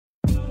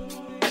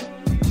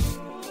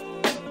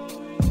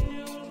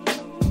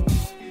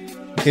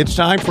It's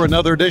time for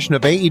another edition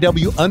of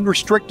AEW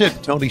Unrestricted.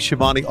 Tony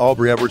Schiavone,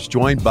 Aubrey Edwards,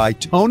 joined by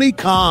Tony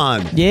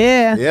Khan.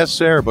 Yeah. Yes,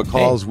 sir,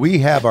 because we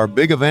have our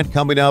big event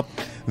coming up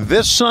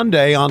this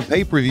Sunday on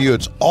pay-per-view.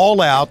 It's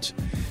All Out.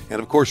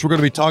 And, of course, we're going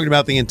to be talking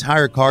about the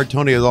entire card.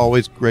 Tony, as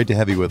always, great to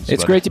have you with us.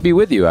 It's great to be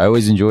with you. I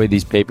always enjoy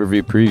these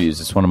pay-per-view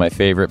previews. It's one of my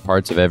favorite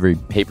parts of every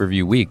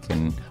pay-per-view week.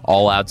 And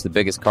All Out's the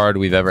biggest card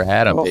we've ever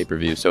had on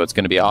pay-per-view, so it's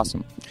going to be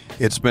awesome.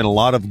 It's been a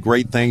lot of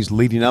great things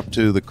leading up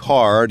to the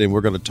card, and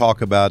we're going to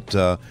talk about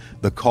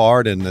the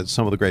card and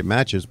some of the great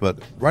matches. But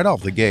right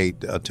off the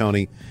gate,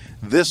 Tony,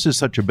 this is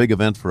such a big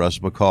event for us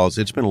because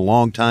it's been a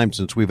long time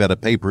since we've had a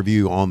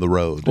pay-per-view on the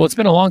road. Well, it's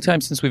been a long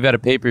time since we've had a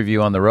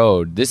pay-per-view on the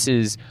road. This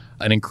is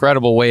an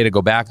incredible way to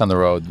go back on the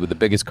road with the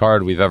biggest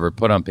card we've ever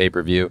put on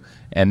pay-per-view.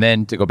 And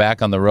then to go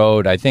back on the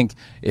road, I think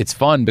it's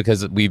fun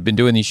because we've been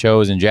doing these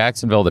shows in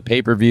Jacksonville, the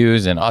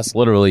pay-per-views, and us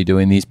literally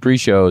doing these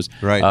pre-shows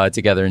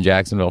together in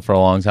Jacksonville for a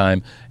long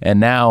time. And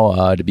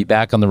now to be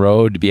back on the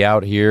road, to be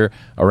out here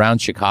around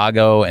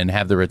Chicago and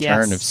have the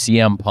return of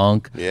CM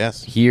Punk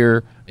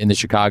here in the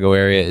Chicago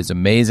area is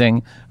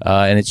amazing.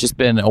 And it's just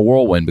been a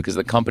whirlwind because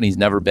the company's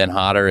never been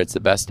hotter. It's the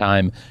best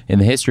time in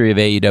the history of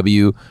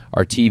AEW.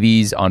 Our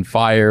TV's on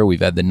fire.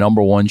 We've had the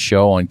 #1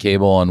 show on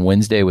cable on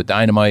Wednesday with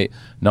Dynamite,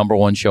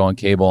 #1 show on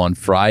cable on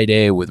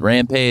Friday with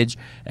Rampage.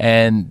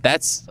 And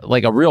that's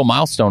like a real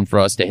milestone for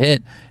us to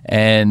hit.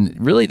 And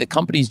really, the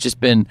company's just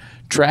been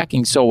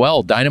tracking so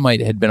well.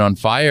 Dynamite had been on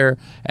fire.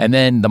 And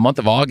then the month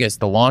of August,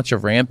 the launch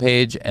of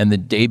Rampage and the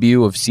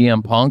debut of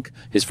CM Punk,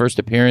 his first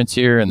appearance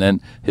here, and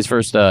then his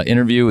first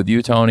interview with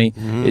you, Tony.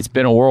 Mm-hmm. It's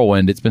been a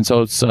whirlwind. It's been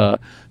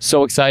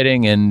so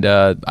exciting. And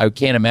I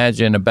can't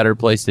imagine a better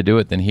place to do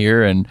it than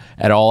here and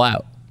at All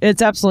Out.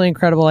 It's absolutely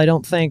incredible. I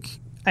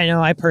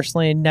know I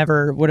personally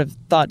never would have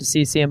thought to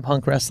see CM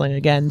Punk wrestling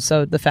again.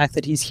 So the fact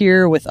that he's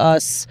here with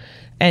us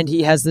and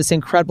he has this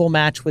incredible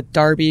match with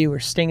Darby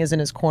where Sting is in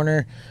his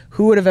corner,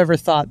 who would have ever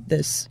thought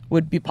this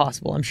would be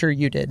possible? I'm sure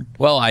you did.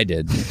 Well, I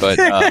did, but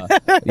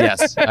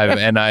yes.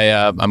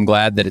 I'm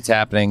glad that it's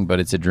happening, but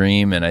it's a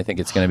dream, and I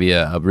think it's going to be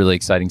a really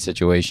exciting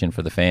situation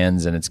for the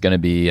fans, and it's going to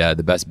be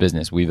the best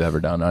business we've ever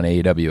done on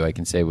AEW, I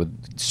can say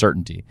with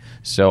certainty.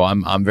 So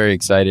I'm very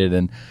excited,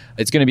 and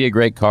it's going to be a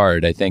great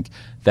card. I think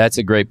that's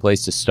a great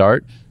place to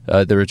start.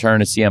 The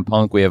return of CM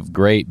Punk, we have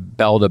great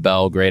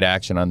bell-to-bell, great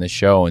action on this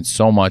show and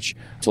so much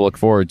to look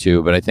forward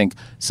to. But I think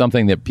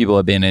something that people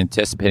have been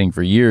anticipating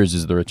for years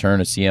is the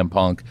return of CM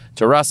Punk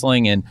to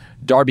wrestling. And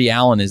Darby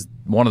Allin is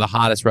one of the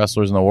hottest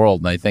wrestlers in the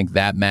world. And I think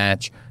that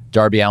match,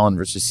 Darby Allin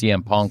versus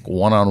CM Punk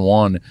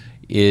one-on-one,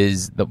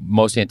 is the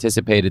most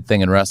anticipated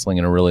thing in wrestling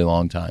in a really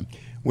long time.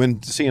 When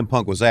CM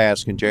Punk was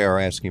asked, and JR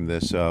asked him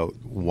this,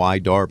 why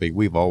Darby?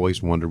 We've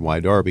always wondered why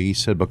Darby. He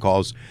said,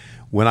 because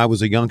when I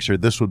was a youngster,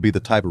 this would be the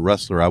type of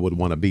wrestler I would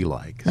want to be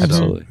like.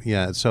 Absolutely.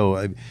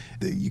 So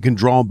you can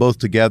draw them both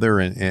together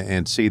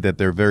and see that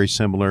they're very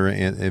similar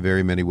in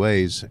very many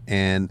ways.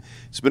 And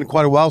it's been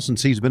quite a while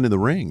since he's been in the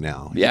ring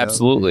now. Yeah,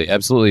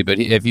 absolutely. But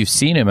if you've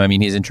seen him, I mean,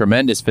 he's in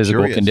tremendous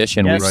physical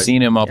condition. Yes. We've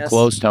seen him up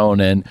close,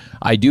 Tone, and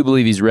I do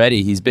believe he's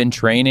ready. He's been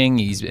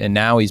training, and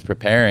now he's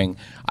preparing.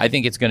 I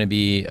think it's going to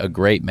be a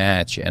great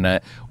match,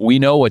 and we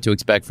know what to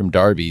expect from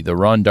Darby. The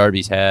run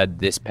Darby's had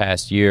this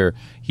past year,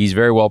 he's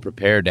very well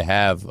prepared to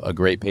have a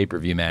great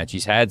pay-per-view match.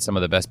 He's had some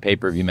of the best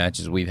pay-per-view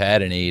matches we've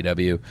had in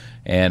AEW,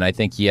 and I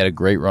think he had a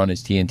great run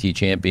as TNT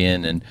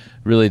champion, and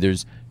really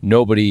there's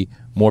nobody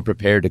more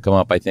prepared to come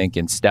up, I think,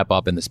 and step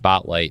up in the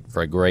spotlight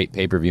for a great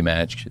pay-per-view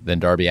match than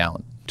Darby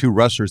Allin. Two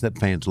wrestlers that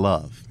fans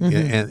love.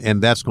 Mm-hmm.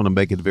 And that's going to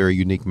make it a very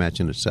unique match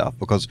in itself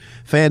because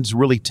fans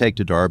really take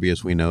to Darby,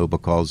 as we know,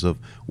 because of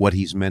what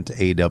he's meant to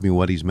AEW,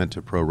 what he's meant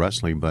to pro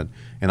wrestling.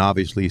 And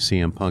obviously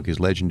CM Punk is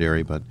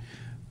legendary. But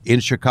in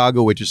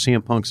Chicago, which is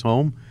CM Punk's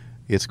home,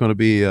 it's going to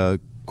be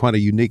quite a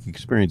unique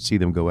experience to see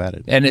them go at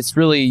it. And it's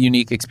really a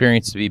unique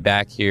experience to be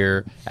back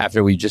here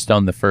after we've just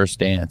done the first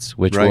dance,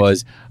 which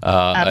was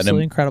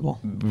absolutely incredible.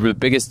 The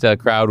biggest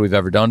crowd we've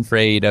ever done for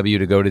AEW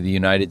to go to the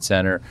United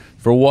Center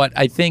for what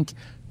I think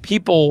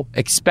people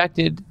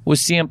expected was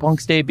CM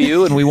Punk's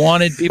debut, and we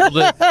wanted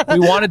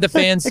the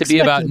fans to be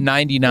about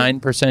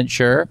 99%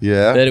 sure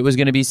that it was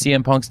going to be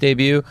CM Punk's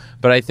debut.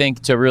 But I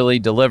think to really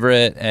deliver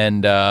it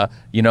and that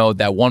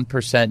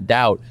 1%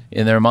 doubt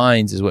in their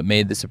minds is what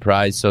made the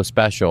surprise so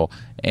special.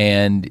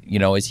 And,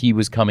 as he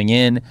was coming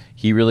in,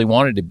 he really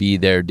wanted to be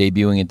there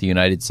debuting at the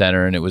United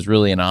Center, and it was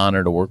really an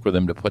honor to work with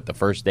him to put the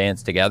first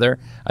dance together.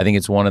 I think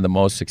it's one of the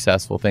most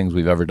successful things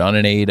we've ever done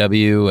in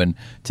AEW, and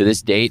to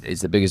this date,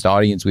 it's the biggest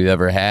audience we've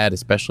ever had,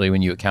 especially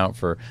when you account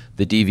for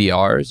the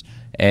DVRs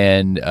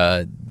and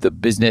the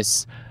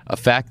business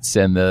effects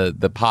and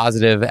the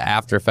positive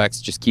after effects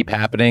just keep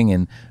happening,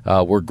 and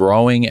we're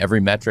growing.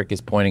 Every metric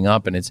is pointing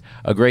up, and it's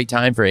a great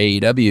time for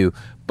AEW.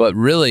 But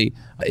really,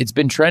 it's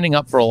been trending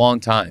up for a long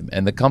time,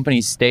 and the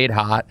company stayed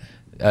hot.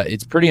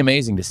 It's pretty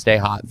amazing to stay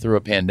hot through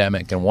a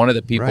pandemic. And one of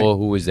the people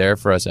who was there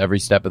for us every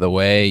step of the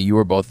way, you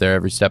were both there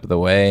every step of the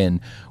way, and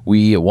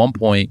we, at one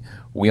point,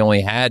 we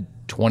only had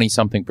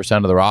 20-something%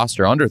 of the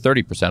roster, under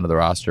 30% of the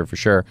roster for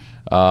sure,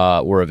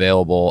 were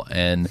available.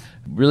 And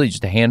really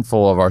just a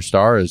handful of our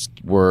stars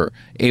were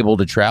able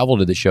to travel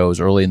to the shows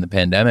early in the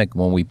pandemic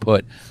when we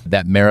put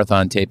that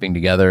marathon taping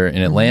together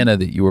in Atlanta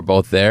that you were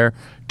both there.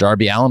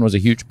 Darby Allin was a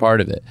huge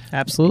part of it.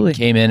 Absolutely. He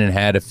came in and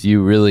had a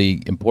few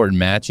really important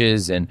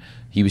matches, and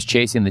he was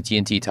chasing the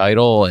TNT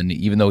title, and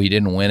even though he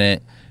didn't win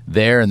it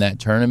there in that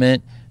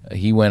tournament,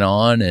 he went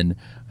on and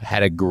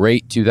had a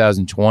great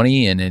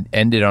 2020, and it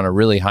ended on a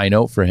really high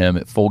note for him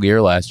at Full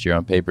Gear last year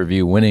on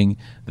pay-per-view, winning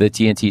the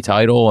TNT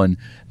title. And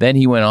then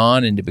he went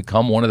on and to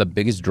become one of the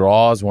biggest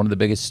draws, one of the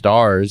biggest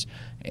stars,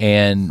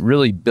 and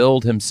really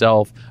build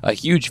himself a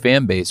huge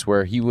fan base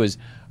where he was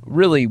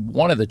really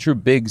one of the true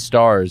big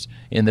stars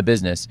in the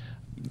business.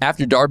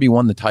 After Darby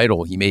won the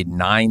title, he made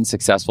 9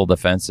 successful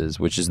defenses,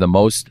 which is the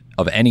most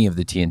of any of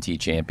the TNT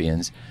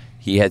champions.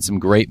 He had some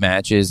great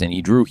matches, and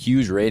he drew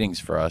huge ratings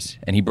for us.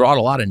 And he brought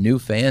a lot of new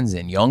fans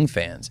in, young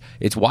fans.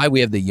 It's why we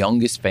have the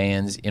youngest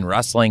fans in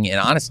wrestling, and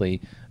honestly,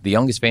 the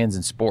youngest fans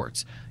in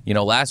sports. You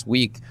know, last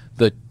week,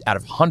 out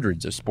of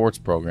hundreds of sports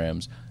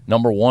programs,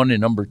 number 1 and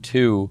number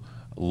 2,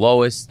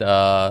 lowest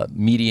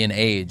median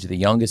age, the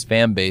youngest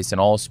fan base in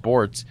all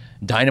sports,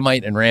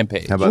 Dynamite and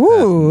Rampage. How about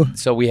that?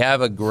 So we have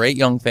a great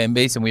young fan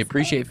base, and we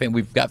appreciate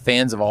we've got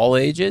fans of all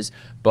ages,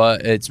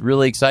 but it's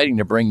really exciting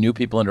to bring new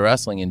people into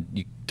wrestling,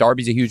 and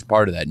Darby's a huge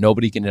part of that.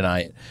 Nobody can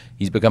deny it.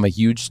 He's become a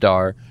huge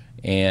star,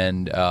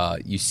 and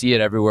you see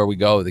it everywhere we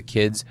go. The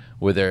kids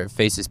with their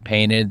faces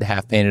painted,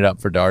 half painted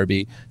up for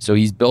Darby. So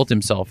he's built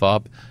himself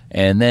up.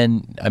 And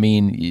then, I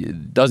mean,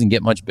 it doesn't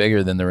get much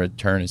bigger than the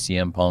return of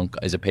CM Punk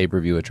as a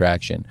pay-per-view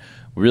attraction.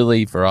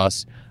 Really, for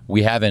us,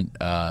 we haven't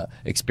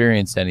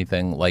experienced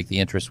anything like the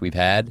interest we've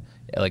had.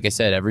 Like I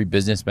said, every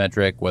business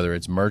metric, whether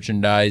it's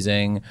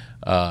merchandising,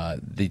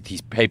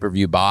 these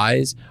pay-per-view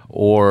buys,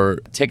 or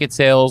ticket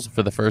sales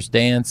for the first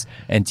dance,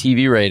 and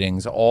TV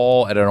ratings,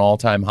 all at an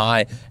all-time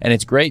high. And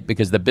it's great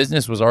because the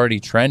business was already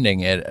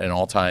trending at an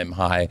all-time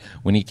high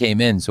when he came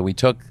in. So we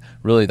took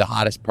really the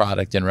hottest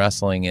product in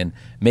wrestling and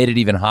made it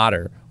even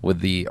hotter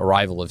with the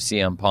arrival of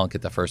CM Punk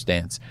at the first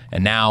dance.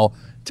 And now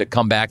to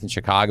come back in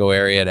Chicago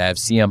area to have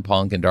CM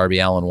Punk and Darby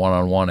Allin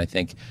one-on-one, I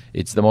think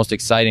it's the most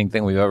exciting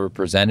thing we've ever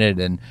presented,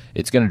 and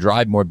it's going to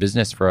drive more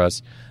business for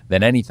us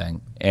than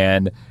anything.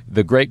 And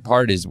the great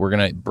part is we're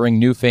going to bring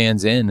new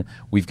fans in.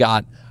 We've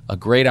got a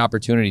great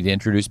opportunity to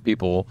introduce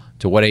people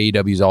to what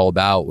AEW is all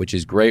about, which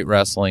is great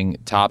wrestling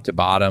top to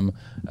bottom.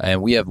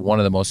 And we have one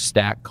of the most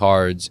stacked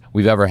cards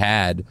we've ever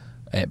had.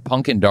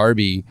 Punk and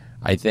Darby,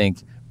 I think,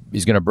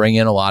 is going to bring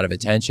in a lot of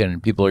attention,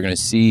 and people are going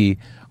to see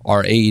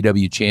our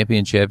AEW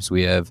championships.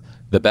 We have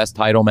the best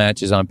title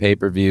matches on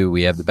pay-per-view.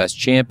 We have the best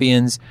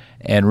champions.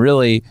 And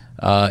really,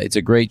 it's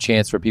a great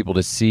chance for people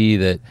to see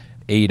that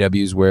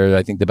AEW is where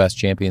I think the best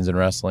champions in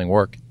wrestling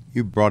work.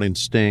 You brought in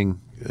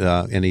Sting,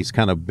 and he's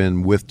kind of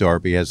been with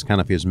Darby as kind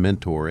of his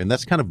mentor. And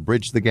that's kind of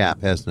bridged the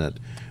gap, hasn't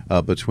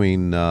it,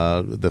 between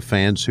the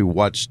fans who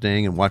watch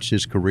Sting and watch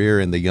his career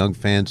and the young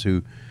fans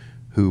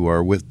who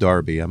are with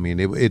Darby. I mean,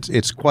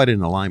 it's quite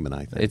an alignment,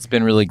 I think. It's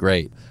been really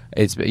great.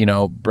 It's,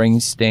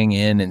 bringing Sting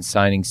in and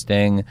signing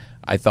Sting,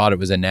 I thought it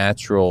was a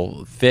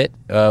natural fit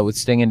with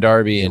Sting and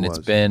Darby, and it's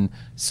been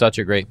such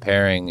a great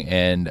pairing,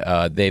 and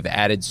they've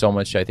added so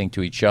much, I think,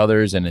 to each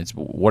other's, and it's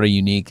what a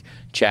unique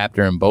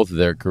chapter in both of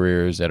their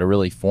careers at a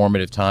really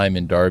formative time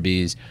in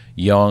Darby's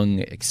young,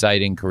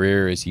 exciting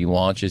career as he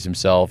launches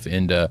himself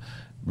into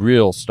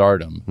real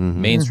stardom,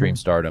 mainstream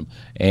stardom.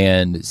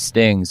 And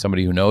Sting,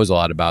 somebody who knows a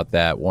lot about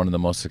that, one of the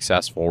most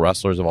successful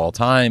wrestlers of all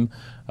time.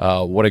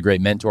 What a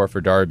great mentor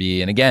for Darby.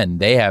 And again,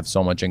 they have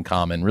so much in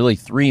common. Really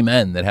 3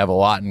 men that have a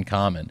lot in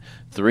common.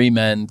 3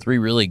 men, 3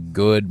 really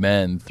good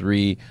men,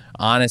 3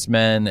 honest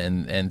men,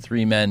 and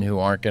 3 men who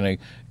aren't going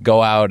to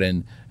go out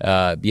and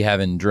be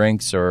having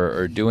drinks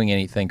or doing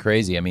anything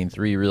crazy. I mean,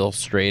 3 real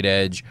straight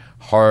edge,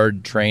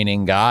 hard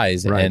training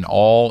guys, right, and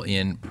all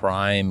in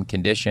prime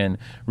condition.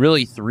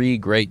 Really 3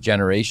 great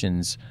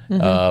generations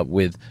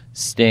with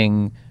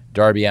Sting,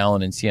 Darby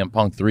Allin, and CM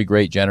Punk. 3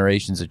 great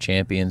generations of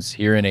champions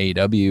here in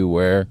AEW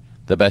where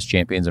the best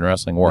champions in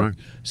wrestling work. Right.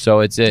 So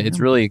it's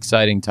really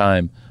exciting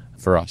time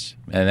for us,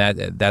 and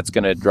that's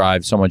going to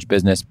drive so much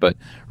business. But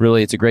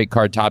really, it's a great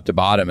card top to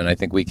bottom, and I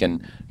think we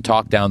can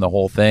talk down the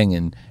whole thing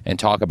and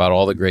talk about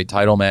all the great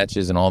title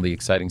matches and all the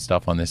exciting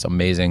stuff on this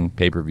amazing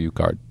pay-per-view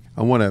card.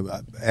 I want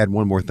to add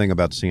one more thing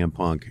about CM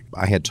Punk.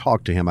 I had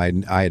talked to him.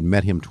 I had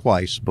met him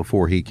twice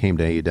before he came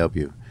to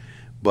AEW,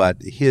 but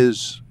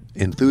his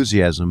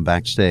enthusiasm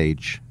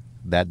backstage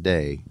that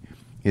day,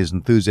 his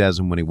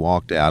enthusiasm when he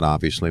walked out,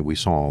 obviously we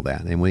saw all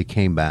that, and when he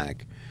came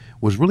back,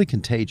 was really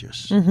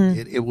contagious.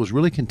 It was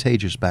really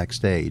contagious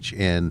backstage,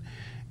 and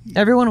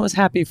everyone was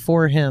happy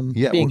for him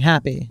being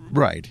happy.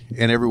 Right,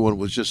 and everyone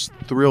was just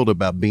thrilled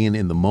about being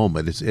in the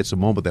moment. It's a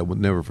moment that we'll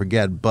never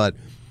forget. But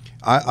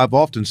I've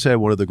often said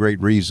one of the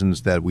great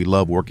reasons that we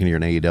love working here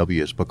in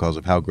AEW is because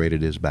of how great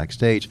it is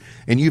backstage.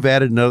 And you've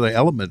added another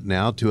element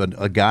now to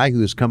a guy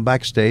who has come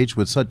backstage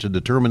with such a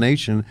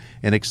determination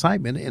and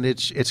excitement, and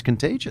it's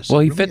contagious. Well,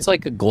 he fits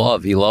like a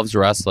glove. He loves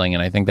wrestling,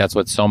 and I think that's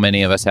what so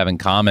many of us have in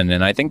common.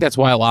 And I think that's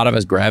why a lot of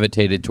us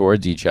gravitated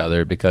towards each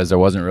other, because there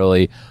wasn't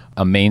really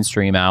a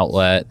mainstream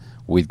outlet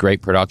with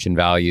great production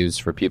values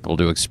for people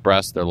to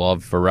express their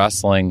love for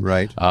wrestling,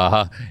 right?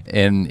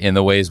 In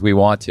the ways we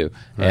want to.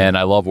 Right. And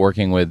I love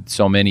working with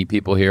so many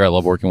people here. I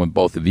love working with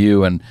both of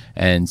you, and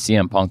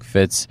CM Punk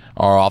fits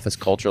our office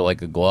culture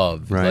like a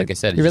glove. Right. Like I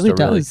said, he he's really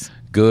just a does. really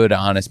good,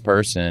 honest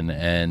person.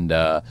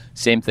 And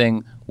same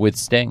thing with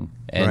Sting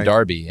and right.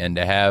 Darby. And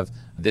to have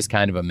this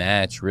kind of a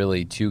match,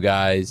 really two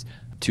guys,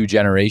 two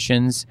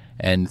generations,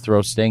 and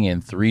throw Sting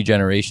in, three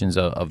generations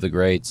of the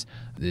greats,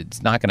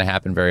 it's not going to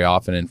happen very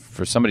often. And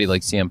for somebody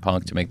like CM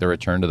Punk to make the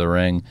return to the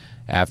ring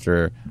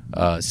after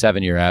a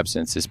 7-year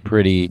absence is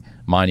pretty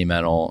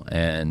monumental.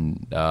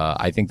 And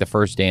I think the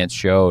first dance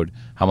showed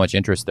how much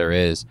interest there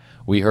is.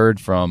 We heard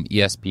from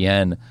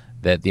ESPN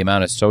that the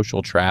amount of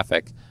social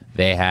traffic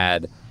they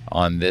had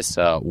on this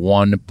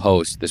one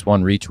post, this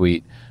one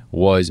retweet,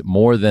 was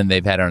more than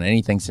they've had on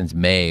anything since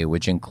May,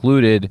 which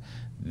included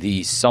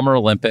the Summer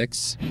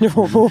Olympics, the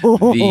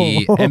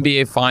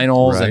NBA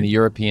Finals, right. and the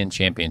European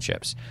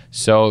Championships.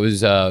 So it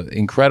was an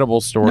incredible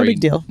story. No big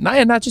deal.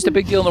 Not just a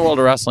big deal in the world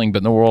of wrestling, but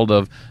in the world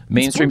of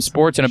mainstream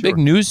sports and a big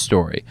news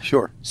story.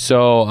 Sure.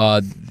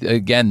 So,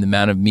 again, the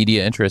amount of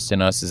media interest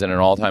in us is at an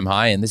all-time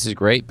high, and this is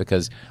great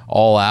because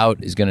All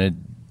Out is going to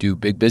do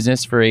big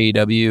business for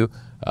AEW.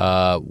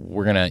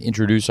 We're going to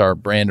introduce our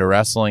brand of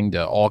wrestling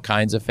to all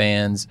kinds of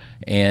fans,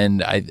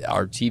 and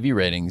our TV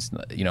ratings,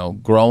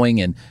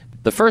 growing. And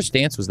the first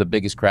dance was the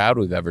biggest crowd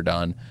we've ever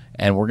done,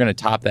 and we're going to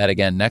top that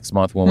again next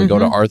month when we go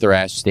to Arthur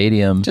Ashe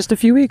Stadium. Just a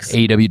few weeks.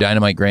 AEW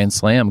Dynamite Grand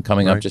Slam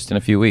coming up just in a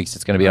few weeks.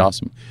 It's going to be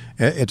awesome.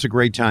 It's a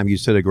great time. You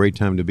said a great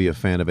time to be a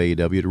fan of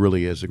AEW. It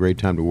really is a great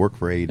time to work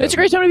for AEW. It's a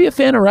great time to be a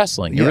fan of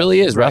wrestling. It really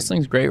is. Right.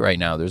 Wrestling's great right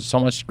now. There's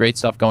so much great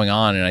stuff going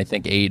on, and I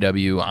think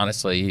AEW,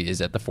 honestly, is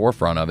at the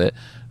forefront of it.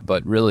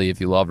 But really, if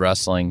you love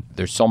wrestling,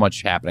 there's so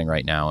much happening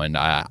right now, and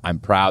I'm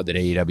proud that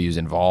AEW is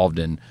involved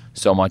in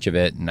so much of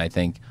it, and I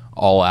think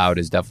All Out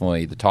is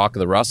definitely the talk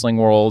of the wrestling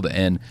world.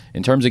 And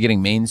in terms of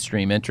getting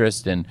mainstream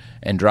interest and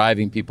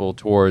driving people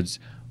towards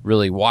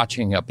really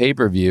watching a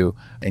pay-per-view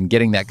and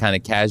getting that kind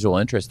of casual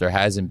interest, there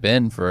hasn't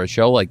been for a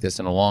show like this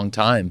in a long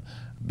time,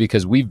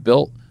 because we've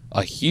built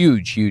a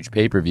huge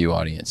pay-per-view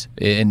audience,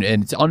 and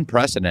it's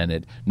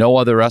unprecedented. No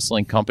other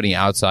wrestling company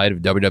outside of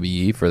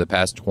WWE for the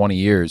past 20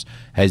 years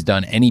has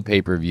done any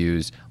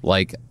pay-per-views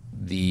like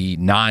the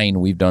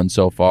 9 we've done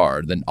so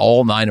far. Then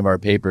all 9 of our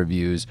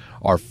pay-per-views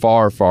are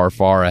far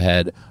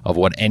ahead of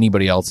what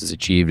anybody else has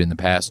achieved in the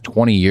past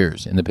 20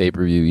 years in the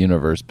pay-per-view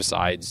universe,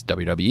 besides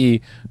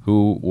WWE,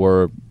 who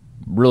were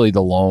really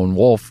the lone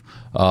wolf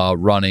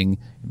running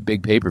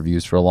big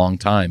pay-per-views for a long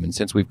time. And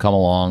since we've come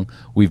along,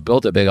 we've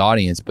built a big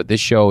audience, but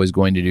this show is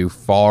going to do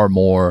far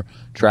more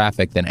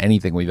traffic than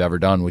anything we've ever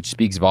done, which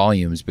speaks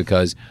volumes,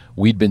 because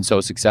we've been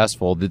so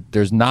successful that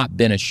there's not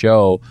been a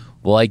show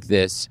like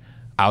this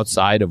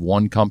outside of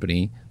one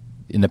company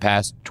in the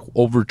past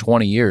over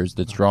 20 years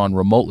that's drawn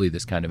remotely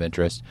this kind of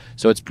interest.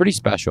 So it's pretty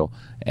special.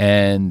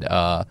 And,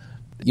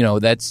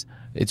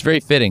 it's very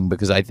fitting,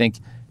 because I think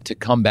to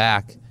come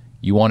back,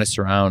 you want to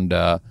surround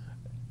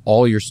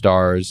all your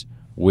stars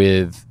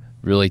with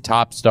really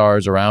top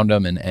stars around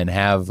them and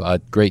have a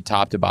great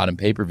top-to-bottom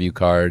pay-per-view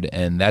card.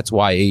 And that's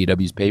why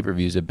AEW's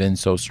pay-per-views have been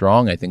so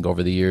strong, I think,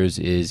 over the years,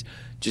 is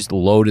just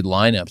loaded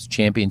lineups,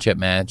 championship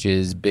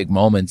matches, big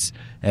moments.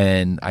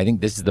 And I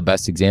think this is the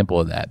best example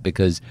of that,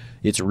 because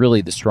it's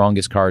really the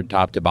strongest card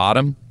top to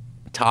bottom,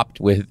 topped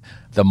with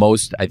the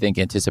most, I think,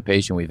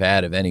 anticipation we've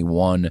had of any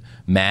one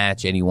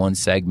match, any one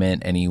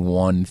segment, any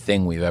one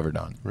thing we've ever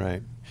done.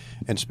 Right.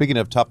 And speaking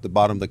of top to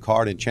bottom, the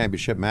card and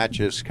championship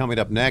matches, coming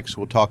up next,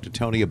 we'll talk to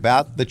Tony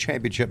about the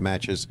championship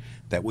matches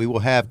that we will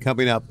have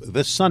coming up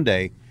this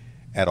Sunday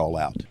at All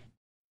Out.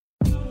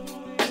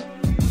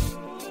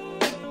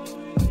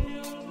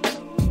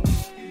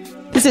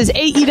 This is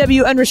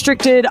AEW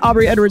Unrestricted.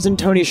 Aubrey Edwards and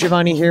Tony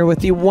Schiavone here with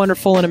the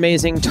wonderful and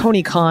amazing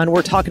Tony Khan.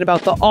 We're talking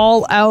about the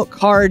All Out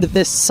card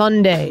this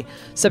Sunday,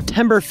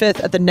 September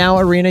 5th at the Now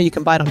Arena. You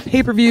can buy it on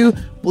pay-per-view,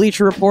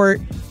 Bleacher Report.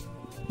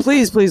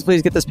 Please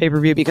get this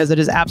pay-per-view, because it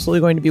is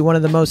absolutely going to be one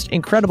of the most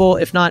incredible,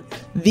 if not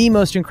the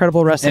most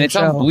incredible wrestling show.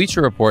 And it's on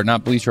Bleacher Report,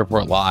 not Bleacher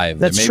Report Live.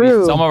 That's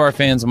true. Some of our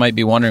fans might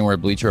be wondering where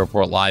Bleacher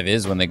Report Live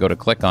is when they go to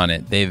click on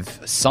it. They've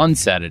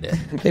sunsetted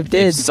it.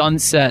 They've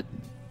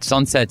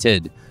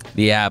sunsetted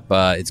the app.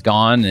 It's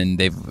gone,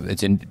 and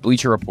it's in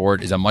Bleacher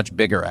Report is a much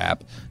bigger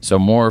app, so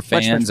more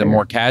fans and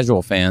more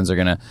casual fans are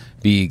going to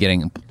be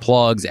getting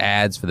plugs,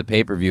 ads for the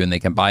pay-per-view, and they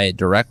can buy it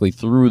directly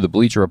through the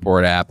Bleacher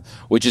Report app,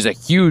 which is a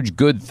huge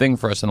good thing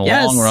for us in the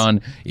long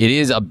run. It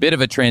is a bit of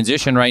a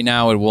transition right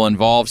now. It will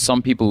involve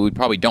some people who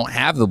probably don't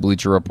have the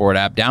Bleacher Report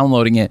app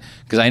downloading it,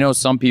 because I know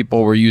some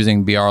people were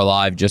using BR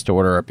Live just to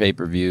order our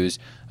pay-per-views.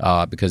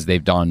 because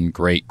they've done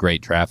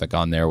great traffic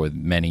on there with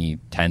many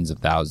tens of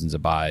thousands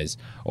of buys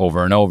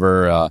over and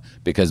over,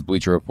 because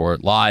Bleacher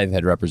Report Live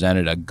had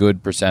represented a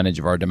good percentage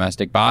of our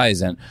domestic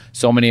buys, and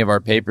so many of our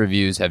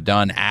pay-per-views have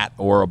done at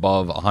or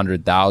above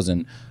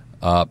 100,000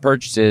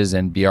 purchases,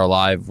 and BR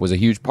Live was a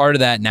huge part of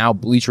that. Now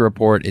Bleacher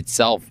Report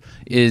itself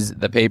is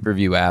the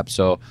pay-per-view app,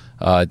 so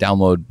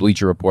download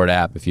Bleacher Report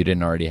app if you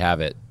didn't already have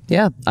it.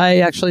 Yeah, I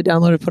actually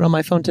downloaded, put it on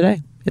my phone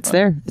today. It's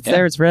there. It's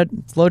there. It's red.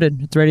 It's loaded.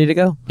 It's ready to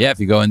go. Yeah, if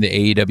you go in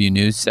the AEW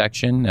news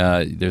section,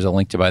 there's a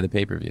link to buy the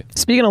pay-per-view.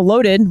 Speaking of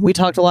loaded, we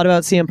talked a lot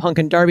about CM Punk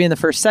and Darby in the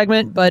first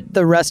segment, but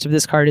the rest of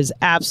this card is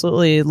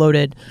absolutely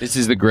loaded. This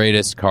is the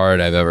greatest card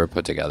I've ever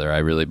put together. I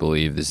really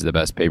believe this is the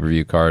best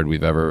pay-per-view card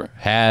we've ever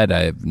had.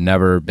 I've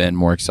never been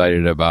more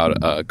excited about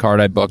a card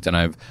I booked, and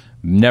I've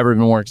never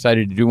been more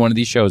excited to do one of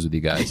these shows with you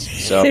guys.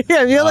 So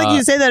yeah, I feel like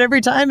you say that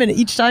every time, and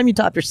each time you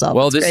top yourself.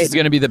 Well, this is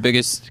going to be the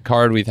biggest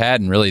card we've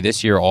had, and really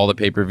this year all the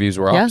pay-per-views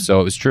were up,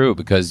 so it was true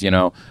because,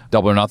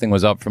 Double or Nothing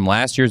was up from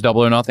last year's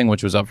Double or Nothing,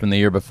 which was up from the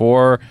year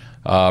before.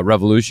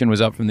 Revolution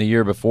was up from the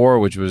year before,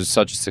 which was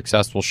such a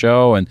successful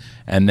show,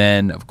 and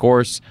then, of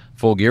course,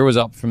 Full Gear was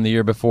up from the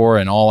year before,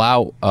 and All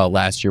Out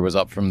last year was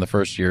up from the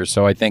first year.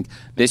 So I think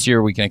this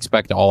year we can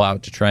expect All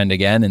Out to trend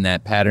again and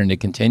that pattern to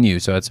continue.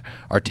 So it's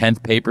our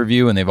 10th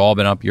pay-per-view, and they've all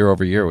been up year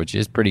over year, which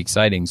is pretty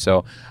exciting.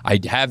 So I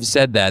have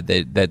said that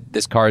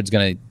this card's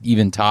going to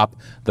even top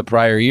the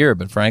prior year,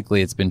 but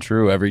frankly, it's been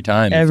true every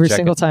time. Every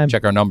single time.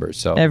 Check our numbers.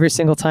 So every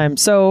single time.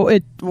 So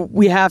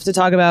we have to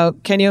talk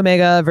about Kenny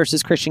Omega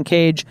versus Christian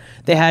Cage.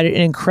 They had an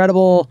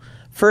incredible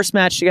first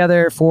match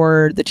together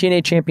for the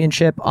TNA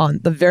Championship on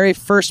the very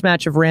first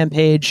match of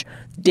Rampage,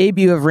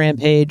 debut of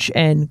Rampage,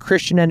 and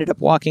Christian ended up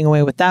walking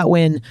away with that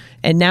win.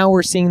 And now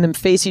we're seeing them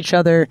face each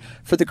other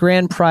for the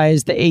grand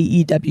prize, the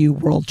AEW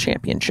World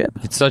Championship.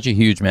 It's such a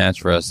huge match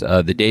for us.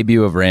 The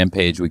debut of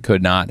Rampage, we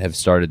could not have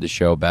started the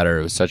show better.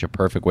 It was such a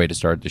perfect way to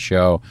start the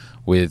show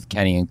with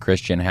Kenny and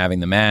Christian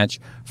having the match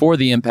for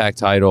the Impact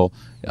title.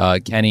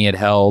 Kenny had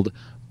held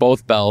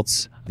both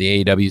belts.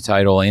 The AEW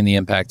title and the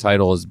Impact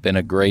title has been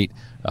a great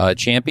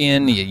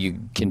champion. You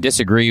can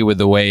disagree with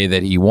the way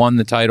that he won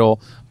the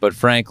title, but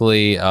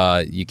frankly,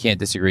 you can't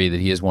disagree that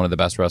he is one of the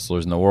best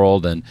wrestlers in the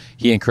world. And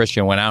he and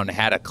Christian went out and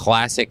had a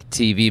classic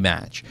TV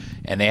match,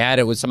 and they had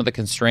it with some of the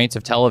constraints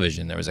of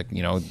television. There was I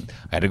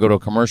had to go to a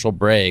commercial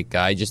break.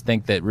 I just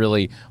think that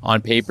really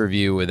on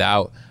pay-per-view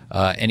without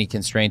any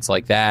constraints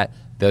like that,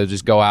 they'll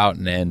just go out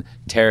and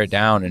tear it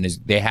down. And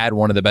they had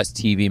one of the best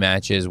TV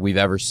matches we've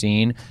ever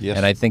seen. Yes.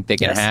 And I think they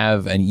can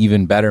have an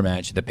even better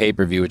match at the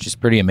pay-per-view, which is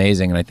pretty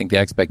amazing. And I think the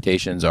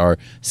expectations are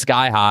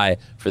sky high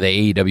for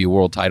the AEW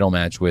World title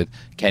match with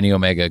Kenny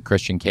Omega,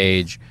 Christian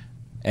Cage.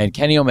 And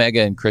Kenny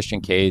Omega and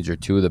Christian Cage are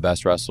two of the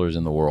best wrestlers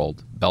in the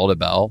world, bell to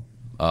bell.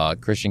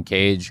 Christian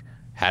Cage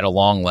had a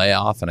long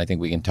layoff, and I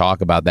think we can talk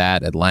about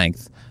that at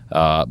length.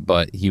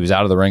 But he was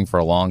out of the ring for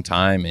a long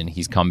time, and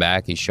he's come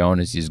back. He's shown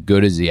he's as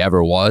good as he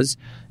ever was.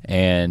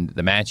 And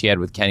the match he had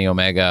with Kenny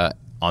Omega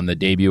on the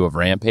debut of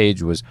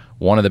Rampage was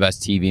one of the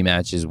best TV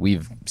matches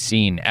we've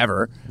seen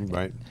ever.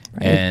 Right.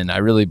 And I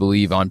really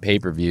believe on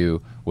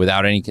pay-per-view,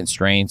 without any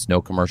constraints,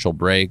 no commercial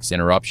breaks,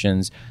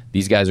 interruptions,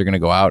 these guys are going to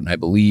go out and I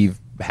believe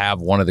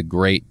have one of the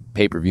great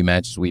pay-per-view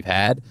matches we've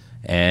had.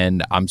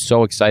 And I'm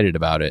so excited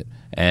about it.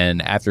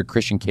 And after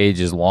Christian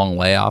Cage's long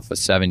layoff of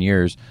 7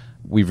 years,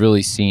 we've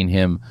really seen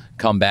him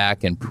come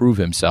back and prove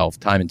himself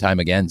time and time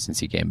again since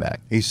he came back.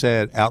 He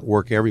said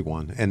outwork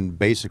everyone, and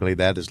basically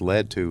that has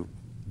led to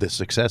the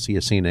success he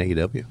has seen in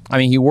AEW. I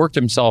mean, he worked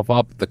himself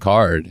up the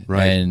card,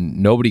 and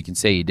nobody can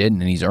say he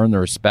didn't, and he's earned the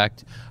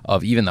respect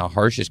of even the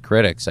harshest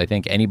critics. I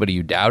think anybody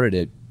who doubted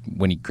it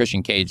when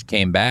Christian Cage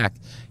came back,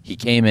 he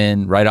came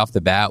in right off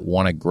the bat,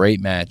 won a great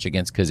match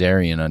against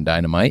Kazarian on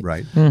Dynamite,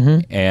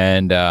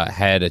 and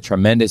had a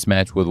tremendous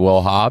match with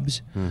Will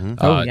Hobbs.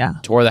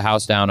 Tore the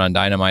house down on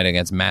Dynamite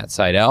against Matt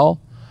Sydal.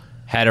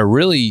 Had a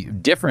really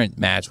different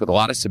match with a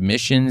lot of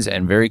submissions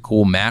and very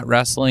cool mat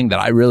wrestling that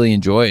I really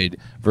enjoyed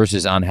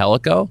versus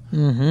Angelico.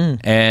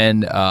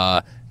 And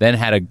then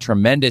had a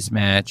tremendous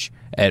match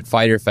at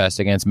Fyter Fest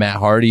against Matt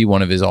Hardy,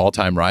 one of his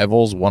all-time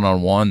rivals,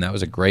 one-on-one. That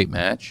was a great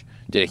match.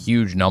 Did a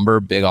huge number,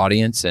 big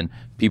audience, and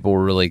people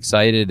were really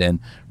excited. And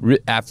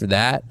after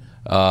that,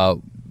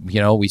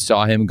 we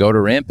saw him go to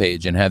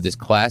Rampage and have this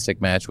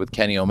classic match with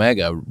Kenny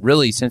Omega.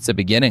 Really, since the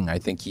beginning, I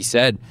think he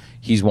said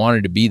he's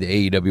wanted to be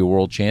the AEW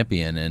World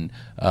Champion, and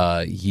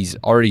he's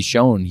already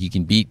shown he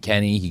can beat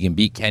Kenny. He can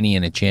beat Kenny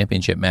in a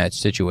championship match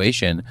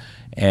situation.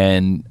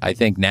 And I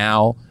think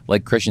now,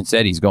 like Christian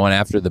said, he's going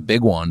after the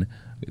big one,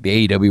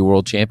 the AEW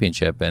World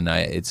Championship, and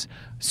it's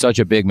such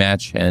a big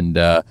match, and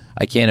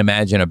I can't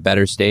imagine a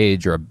better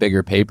stage or a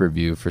bigger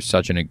pay-per-view for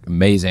such an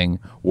amazing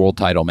world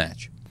title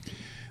match.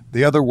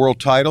 The other world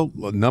title,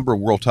 a number of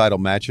world title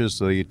matches,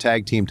 the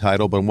tag team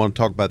title, but I want to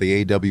talk about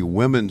the AEW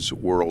Women's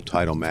World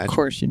Title match. Of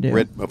course you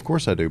do. Of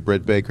course I do.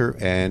 Britt Baker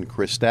and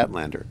Kris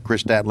Statlander.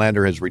 Kris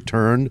Statlander has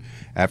returned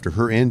after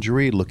her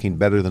injury, looking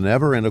better than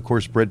ever, and of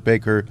course Britt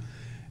Baker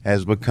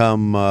has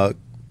become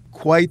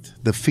quite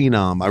the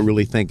phenom, I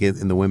really think,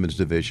 in the women's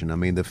division. I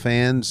mean, the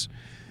fans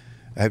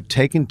have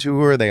taken to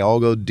her. They all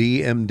go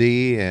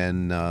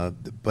DMD,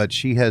 but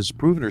she has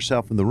proven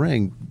herself in the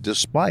ring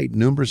despite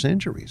numerous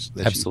injuries.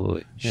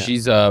 Absolutely.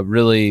 She's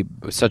really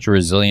such a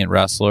resilient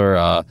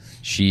wrestler.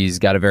 She's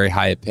got a very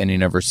high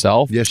opinion of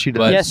herself. Yes, she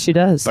does. Yes, she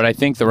does. But I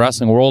think the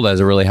wrestling world has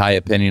a really high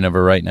opinion of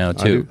her right now,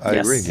 too. I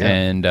agree. Yeah.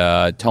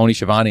 And Tony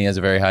Schiavone has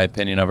a very high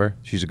opinion of her.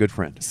 She's a good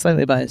friend.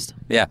 Slightly biased.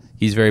 Yeah,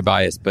 he's very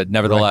biased. But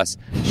nevertheless,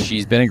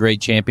 she's been a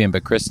great champion.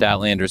 But Chris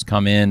Statlander's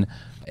come in.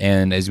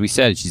 And as we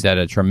said, she's had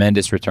a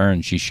tremendous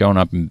return. She's shown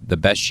up in the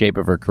best shape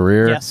of her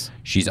career. Yes.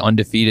 She's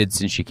undefeated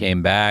since she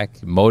came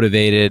back,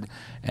 motivated.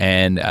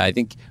 And I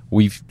think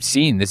we've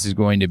seen this is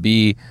going to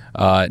be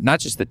not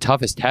just the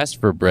toughest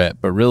test for Britt,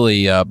 but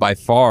really by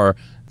far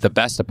the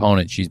best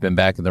opponent she's been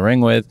back in the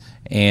ring with.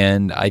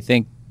 And I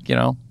think,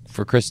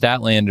 for Chris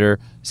Statlander,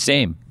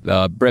 same.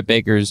 Britt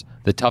Baker's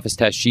the toughest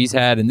test she's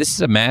had, and this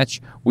is a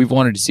match we've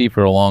wanted to see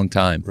for a long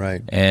time.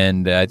 Right.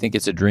 And I think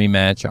it's a dream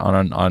match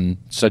on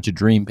such a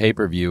dream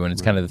pay-per-view, and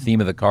it's kind of the theme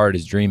of the card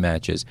is dream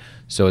matches.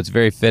 So it's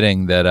very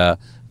fitting that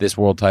this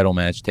world title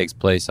match takes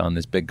place on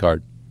this big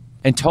card.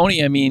 And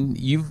Tony, I mean,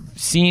 you've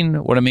seen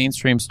what a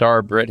mainstream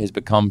star Britt has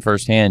become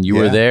firsthand. You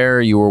were there.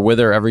 You were with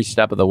her every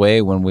step of the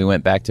way when we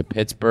went back to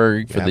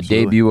Pittsburgh for the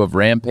debut of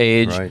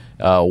Rampage. Right.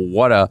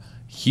 What a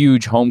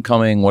huge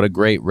homecoming. What a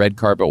great red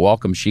carpet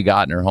welcome she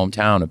got in her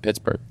hometown of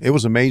Pittsburgh. It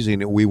was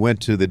amazing. We went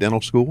to the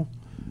dental school,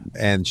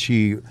 and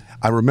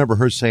I remember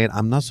her saying,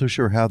 I'm not so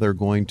sure how they're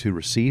going to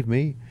receive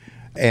me.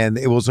 And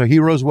it was a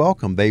hero's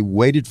welcome. They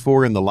waited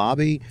for her in the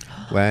lobby,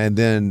 and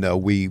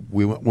then we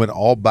went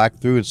all back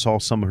through and saw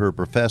some of her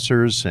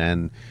professors,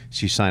 and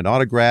she signed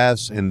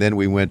autographs. And then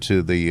we went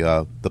to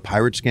the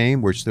Pirates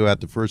game where she threw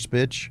out the first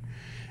pitch.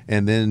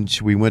 And then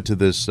we went to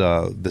this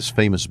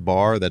famous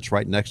bar that's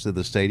right next to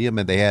the stadium,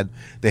 and they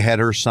had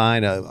her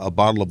sign a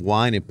bottle of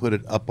wine and put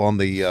it up on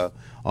the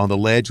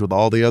ledge with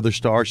all the other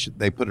stars.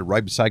 They put it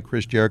right beside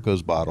Chris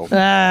Jericho's bottle, which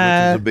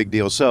was a big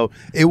deal. So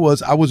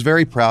I was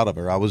very proud of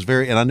her.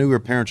 And I knew her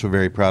parents were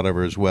very proud of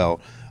her as well.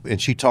 And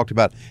she talked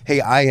about,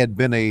 hey, I had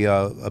been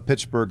a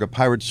Pittsburgh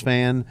Pirates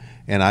fan,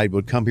 and I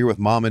would come here with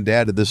mom and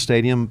dad to this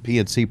stadium,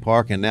 PNC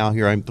Park, and now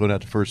here I'm throwing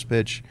out the first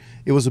pitch.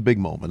 It was a big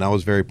moment. I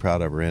was very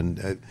proud of her,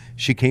 and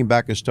she came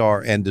back a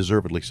star, and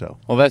deservedly so.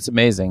 Well, that's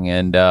amazing,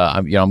 and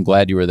I'm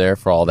glad you were there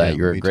for all that.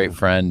 You're a great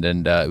friend,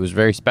 and it was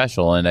very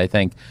special. And I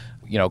think,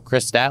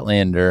 Chris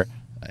Statlander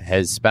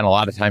has spent a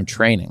lot of time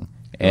training.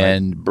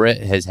 And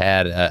Britt has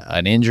had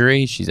an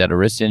injury. She's had a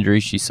wrist injury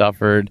she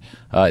suffered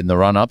in the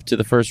run-up to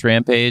the first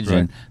Rampage,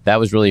 and that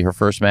was really her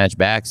first match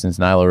back since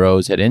Nyla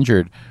Rose had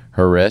injured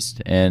her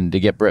wrist. And to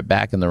get Britt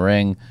back in the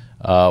ring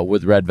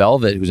with Red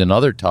Velvet, who's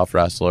another tough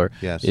wrestler,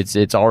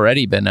 it's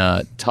already been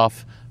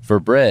tough for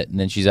Britt. And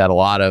then she's had a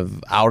lot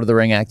of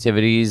out-of-the-ring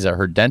activities.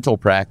 Her dental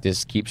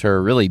practice keeps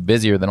her really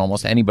busier than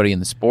almost anybody in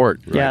the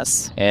sport. Right?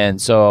 Yes.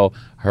 And so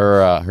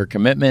her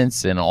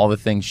commitments and all the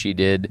things she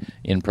did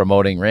in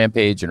promoting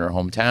Rampage in her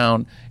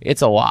hometown,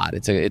 it's a lot.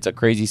 It's a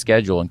crazy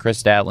schedule. And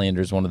Chris Statlander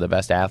is one of the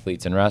best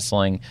athletes in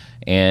wrestling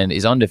and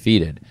is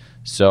undefeated.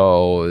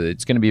 So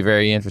it's going to be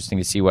very interesting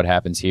to see what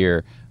happens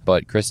here.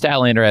 But Chris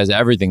Statlander has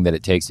everything that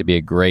it takes to be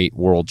a great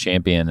world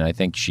champion, and I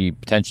think she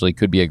potentially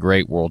could be a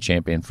great world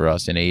champion for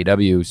us in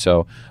AEW.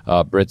 So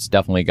Britt's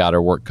definitely got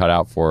her work cut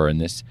out for her in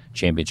this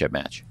championship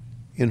match.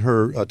 In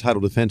her title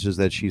defenses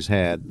that she's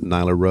had,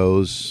 Nyla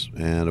Rose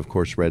and, of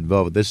course, Red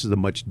Velvet, this is a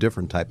much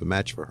different type of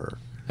match for her.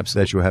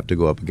 Absolutely. That you'll have to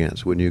go up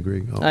against. Wouldn't you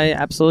agree? Oh. I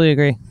absolutely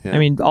agree. Yeah. I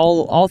mean,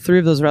 all three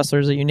of those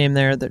wrestlers that you named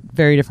there, they're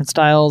very different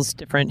styles,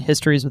 different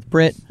histories with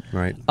Britt.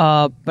 Right.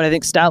 But I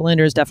think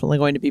Statlander is definitely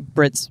going to be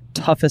Britt's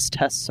toughest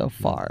test so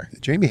far.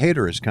 Jamie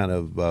Hayter has kind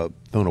of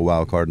thrown a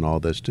wild card in all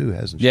this too,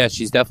 hasn't she? Yeah,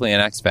 she's definitely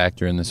an X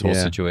factor in this whole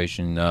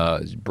situation.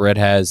 Britt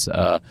has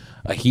a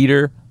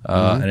heater,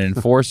 an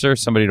enforcer,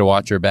 somebody to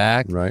watch her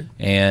back, right,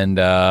 and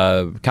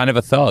kind of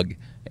a thug.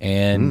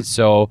 And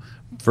so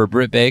for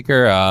Britt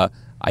Baker,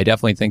 I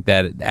definitely think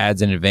that it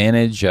adds an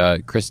advantage.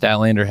 Chris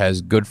Statlander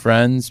has good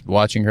friends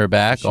watching her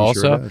back she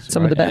also. Sure does,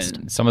 some of the best.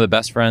 And some of the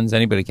best friends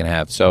anybody can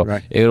have.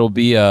 So it'll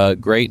be a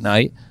great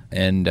night.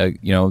 And,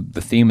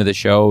 the theme of the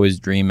show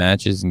is dream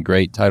matches and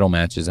great title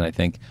matches. And I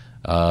think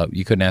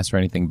you couldn't ask for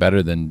anything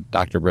better than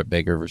Dr. Britt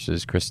Baker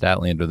versus Chris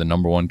Statlander, the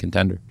number one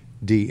contender.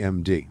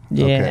 DMD.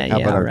 Yeah, okay.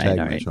 How about our tag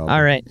match?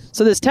 All right.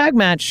 So this tag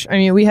match, I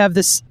mean, we have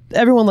this.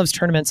 Everyone loves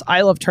tournaments.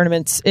 I love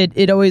tournaments.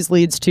 It always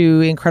leads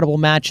to incredible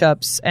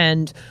matchups,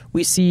 and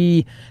we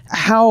see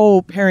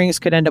how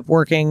pairings could end up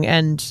working.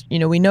 And,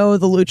 we know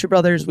the Lucha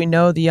Brothers. We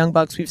know the Young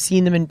Bucks. We've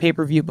seen them in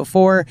pay-per-view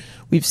before.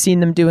 We've seen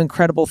them do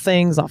incredible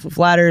things off of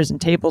ladders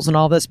and tables and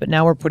all this, but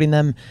now we're putting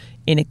them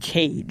in a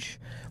cage,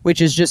 which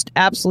is just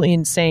absolutely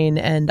insane,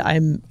 and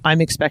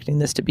I'm expecting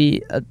this to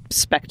be a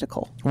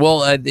spectacle.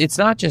 Well, it's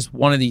not just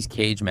one of these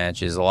cage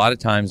matches. A lot of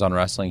times on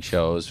wrestling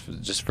shows,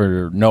 just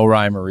for no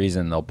rhyme or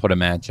reason, they'll put a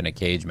match in a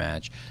cage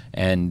match,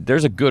 and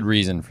there's a good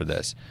reason for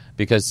this,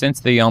 because since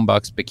the Young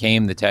Bucks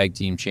became the tag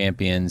team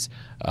champions,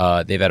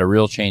 they've had a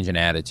real change in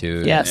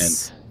attitude.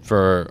 Yes. And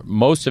for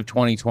most of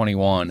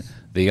 2021,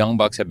 the Young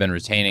Bucks have been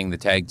retaining the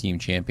tag team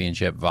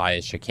championship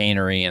via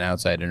chicanery and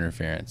outside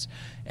interference.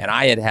 And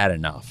I had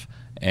enough.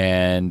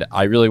 And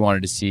I really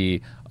wanted to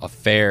see a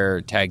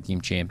fair tag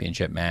team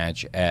championship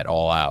match at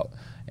All Out.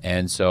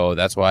 And so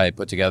that's why I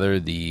put together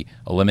the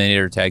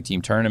Eliminator Tag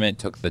Team Tournament,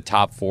 took the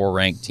top 4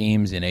 ranked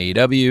teams in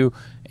AEW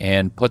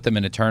and put them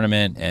in a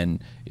tournament.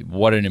 And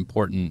what an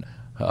important,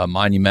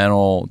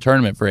 monumental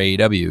tournament for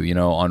AEW. You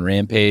know, on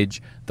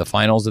Rampage, the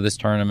finals of this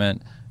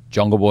tournament,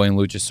 Jungle Boy and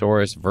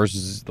Luchasaurus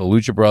versus the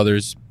Lucha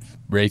Brothers,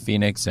 Rey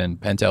Fenix and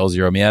Penta El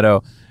Zero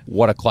Miedo.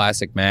 What a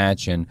classic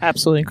match, and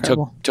absolutely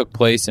incredible. Took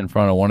place in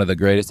front of one of the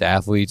greatest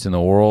athletes in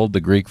the world,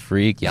 the Greek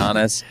Freak,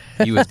 Giannis.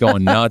 He was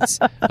going nuts,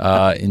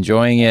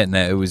 enjoying it, and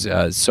it was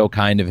so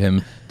kind of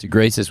him to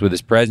grace us with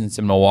his presence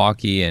in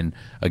Milwaukee, and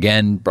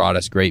again brought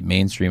us great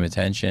mainstream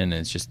attention. And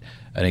it's just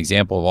an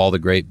example of all the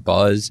great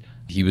buzz.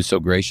 He was so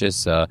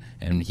gracious,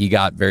 and he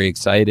got very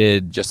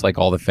excited, just like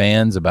all the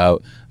fans,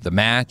 about the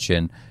match,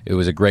 and it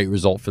was a great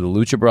result for the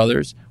Lucha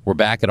Brothers. We're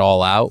back at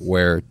All Out,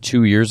 where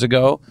 2 years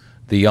ago,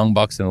 the Young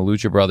Bucks and the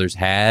Lucha Brothers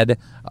had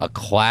a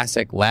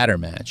classic ladder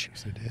match.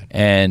 Yes, they did.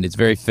 And it's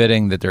very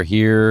fitting that they're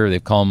here.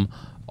 They've come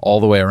all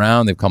the way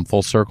around. They've come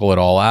full circle at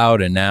All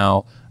Out, and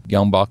now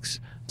Young Bucks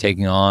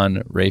taking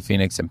on Rey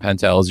Fenix and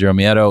Penta El Zero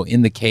Miedo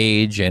in the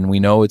cage, and we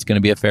know it's going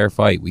to be a fair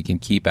fight. We can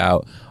keep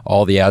out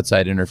all the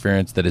outside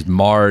interference that has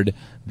marred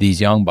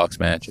these Young Bucks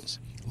matches.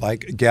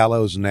 Like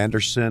Gallows and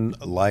Anderson,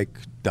 like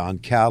Don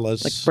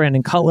Callis. Like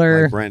Brandon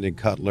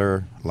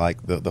Cutler.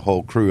 Like the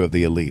whole crew of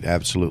the Elite,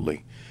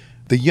 absolutely.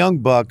 The Young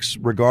Bucks,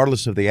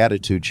 regardless of the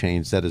attitude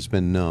change that has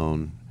been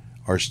known,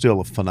 are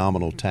still a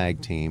phenomenal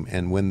tag team.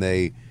 And when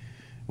they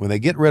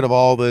get rid of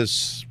all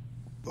this,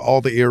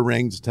 all the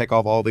earrings, take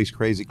off all these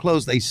crazy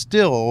clothes, they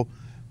still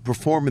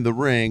perform in the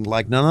ring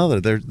like none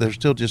other. They're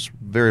still just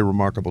very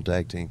remarkable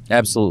tag team.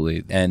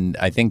 Absolutely. And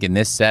I think in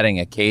this setting,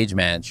 a cage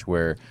match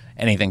where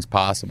anything's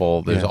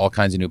possible, there's all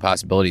kinds of new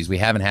possibilities. We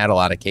haven't had a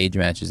lot of cage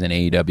matches in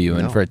AEW,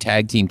 and for a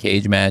tag team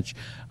cage match,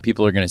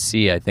 people are going to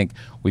see, I think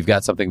we've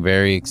got something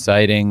very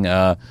exciting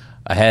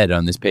ahead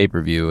on this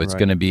pay-per-view. It's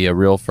going to be a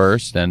real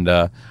first, and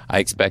I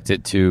expect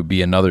it to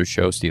be another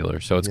show stealer.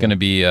 So it's going to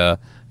be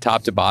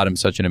top to bottom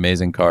such an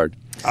amazing card.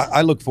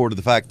 I look forward to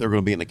the fact they're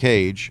going to be in the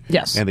cage.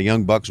 Yes. And the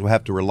Young Bucks will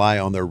have to rely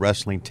on their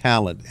wrestling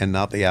talent and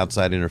not the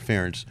outside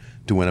interference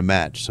to win a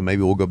match. So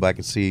maybe we'll go back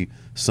and see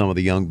some of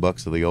the Young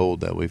Bucks of the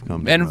old that we've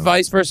come to and know.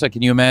 Vice versa.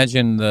 Can you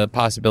imagine the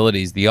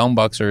possibilities? The Young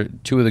Bucks are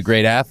two of the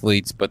great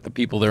athletes, but the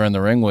people they're in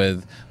the ring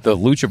with, the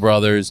Lucha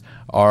Brothers,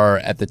 are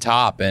at the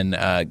top.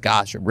 And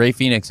gosh, Rey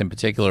Fenix in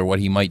particular, what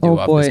he might do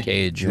off this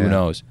cage, who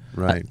knows?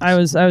 Right. I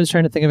was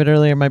trying to think of it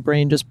earlier. My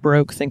brain just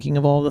broke thinking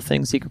of all the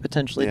things he could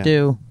potentially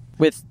do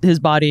with his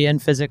body and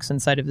physics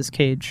inside of this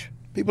cage.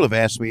 People have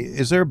asked me,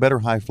 is there a better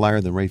high flyer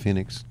than Rey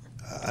Fenix?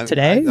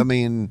 Today? I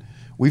mean,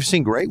 we've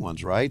seen great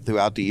ones, right,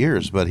 throughout the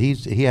years, but he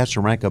has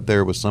to rank up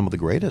there with some of the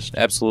greatest.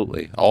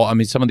 Absolutely.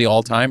 Some of the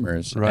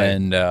all-timers. Right.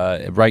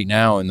 And right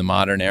now in the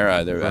modern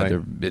era,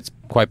 it's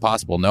quite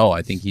possible. No,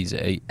 I think he's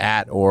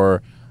at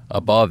or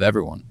above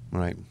everyone.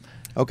 Right.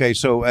 Okay,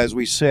 so as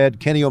we said,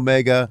 Kenny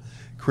Omega,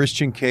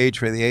 Christian Cage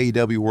for the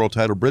AEW World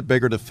Title. Britt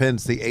Baker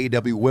defends the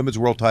AEW Women's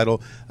World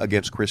Title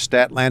against Chris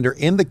Statlander.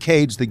 In the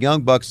cage, the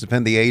Young Bucks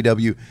defend the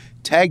AEW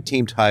Tag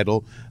Team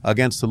title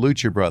against the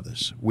Lucha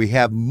Brothers. We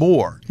have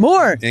more,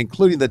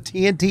 including the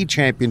TNT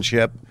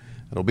Championship.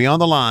 It'll be on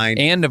the line.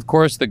 And, of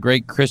course, the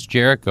great Chris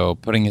Jericho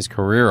putting his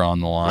career on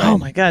the line. Oh,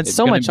 my God,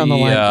 so much on the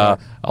line.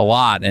 A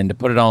lot. And to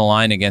put it on the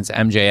line against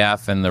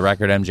MJF and the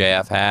record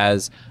MJF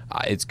has,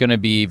 it's going to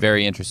be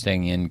very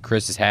interesting. And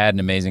Chris has had an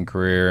amazing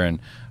career, and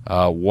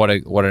what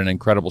an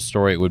incredible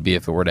story it would be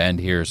if it were to end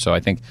here. So I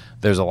think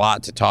there's a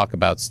lot to talk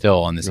about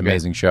still on this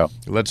amazing show.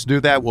 Let's do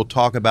that. We'll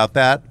talk about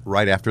that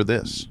right after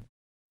this.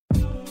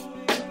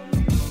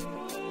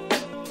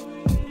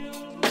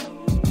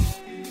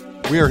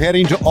 We are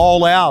heading to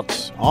All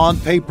Out on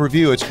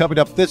pay-per-view. It's coming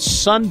up this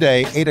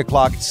Sunday, 8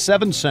 o'clock,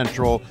 7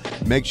 Central.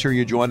 Make sure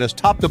you join us.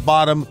 Top to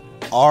bottom,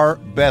 our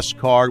best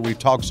card. We've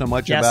talked so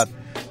much about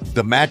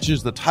the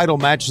matches, the title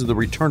matches, the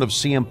return of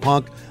CM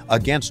Punk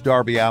against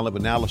Darby Allin.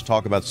 But now let's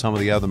talk about some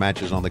of the other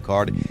matches on the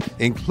card,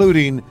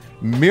 including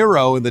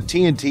Miro in the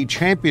TNT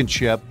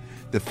Championship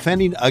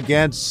defending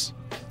against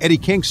Eddie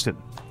Kingston.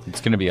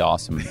 It's going to be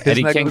awesome. Isn't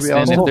Eddie that gonna be Kingston,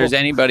 awesome? if there's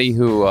anybody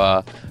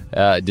who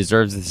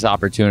deserves this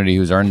opportunity,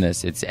 who's earned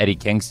this, it's Eddie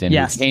Kingston,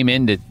 who came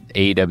into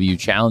AEW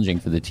challenging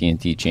for the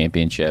TNT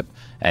Championship,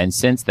 and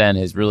since then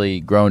has really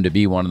grown to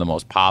be one of the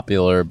most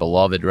popular,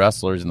 beloved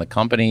wrestlers in the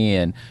company,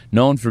 and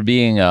known for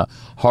being a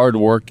hard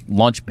work,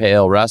 lunch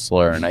pail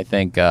wrestler. And I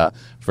think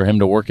for him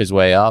to work his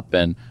way up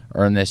and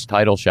earn this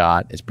title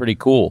shot is pretty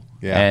cool.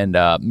 Yeah.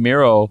 And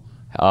Miro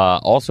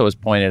also has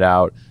pointed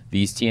out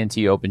these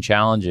TNT Open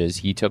challenges,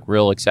 he took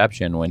real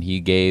exception when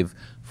he gave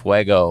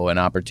Fuego an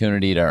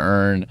opportunity to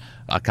earn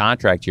a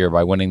contract here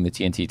by winning the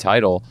TNT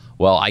title.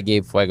 Well, I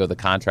gave Fuego the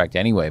contract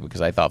anyway because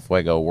I thought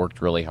Fuego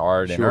worked really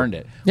hard and earned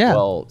it. Yeah.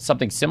 Well,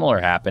 something similar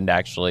happened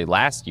actually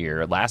last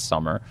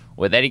summer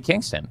with Eddie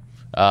Kingston.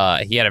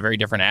 he had a very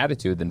different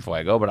attitude than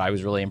Fuego, but I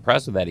was really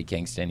impressed with Eddie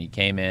Kingston. He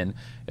came in,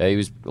 he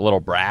was a little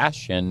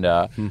brash, and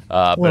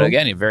but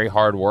again, a very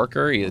hard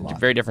worker. He had a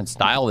very different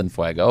style than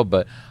Fuego,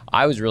 but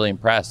I was really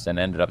impressed and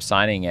ended up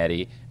signing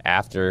Eddie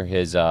after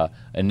his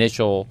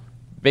initial,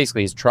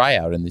 basically his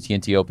tryout in the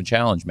TNT Open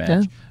Challenge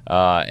match.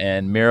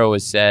 And Miro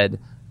has said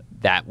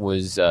that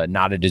was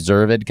not a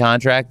deserved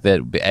contract, that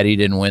Eddie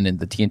didn't win in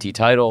the TNT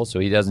title, so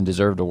he doesn't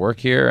deserve to work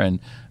here, and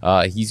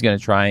he's going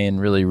to try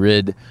and really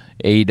rid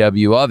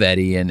AEW of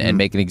Eddie and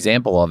make an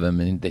example of him,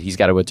 and that he's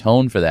got to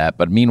atone for that.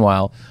 But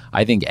meanwhile,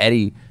 I think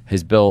Eddie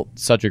has built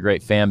such a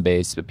great fan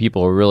base, but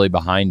people are really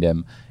behind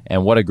him,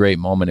 and what a great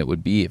moment it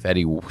would be if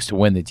Eddie was to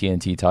win the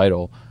TNT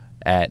title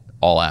at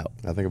All Out.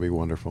 I think it'd be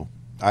wonderful.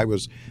 I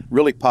was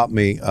really popped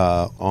me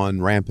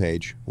on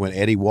Rampage when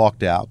Eddie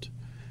walked out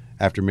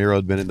after Miro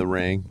had been in the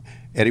ring.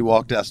 Eddie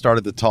walked out,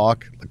 started to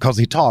talk, because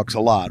he talks a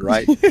lot,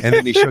 right? And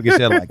then he shook his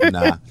head like,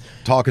 nah,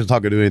 talking's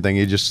not going to do anything.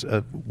 He just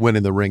went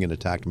in the ring and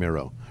attacked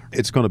Miro.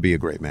 It's going to be a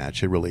great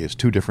match. It really is.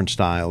 Two different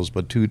styles,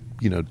 but two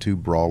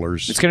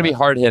brawlers. It's going to be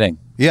hard-hitting.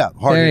 Yeah,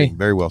 hard-hitting.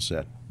 Very well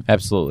said.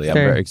 Absolutely. I'm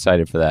very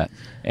excited for that.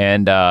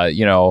 And,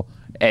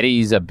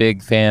 Eddie's a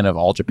big fan of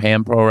All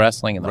Japan Pro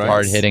Wrestling and the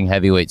hard-hitting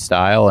heavyweight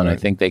style, and I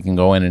think they can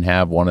go in and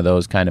have one of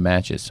those kind of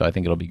matches. So I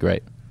think it'll be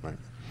great. Right.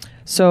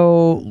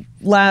 So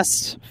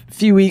last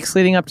few weeks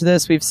leading up to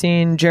this, we've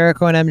seen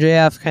Jericho and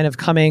MJF kind of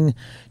coming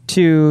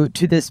to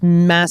this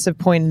massive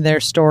point in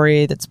their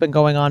story that's been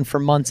going on for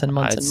months and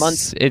months and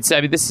months.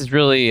 This is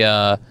really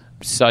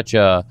such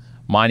a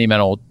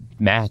monumental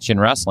match in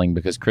wrestling,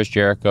 because Chris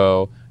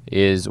Jericho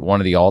is one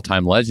of the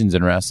all-time legends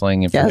in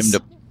wrestling, and for him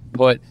to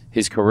put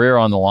his career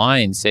on the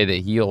line, say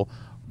that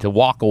to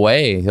walk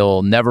away,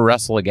 he'll never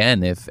wrestle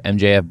again if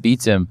MJF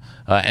beats him.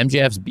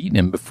 MJF's beaten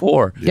him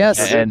before.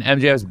 Yes. And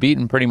MJF's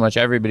beaten pretty much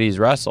everybody he's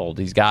wrestled.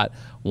 He's got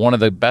one of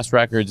the best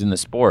records in the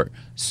sport.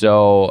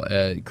 So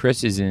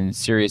Chris is in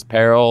serious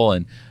peril,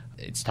 and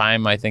it's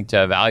time, I think,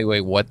 to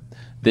evaluate what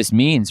this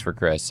means for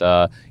Chris.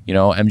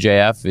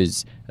 MJF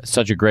is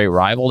such a great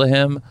rival to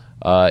him.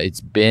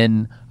 It's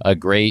been a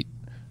great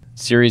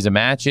series of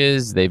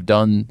matches. They've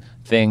done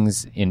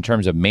things in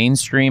terms of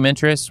mainstream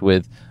interest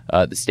with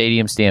the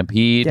Stadium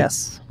Stampede.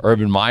 Yes.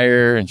 Urban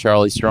Meyer and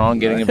Charlie Strong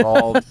getting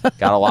involved.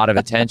 Got a lot of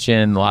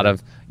attention, a lot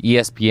of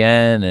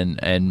ESPN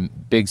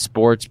and big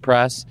sports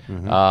press.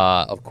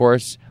 Of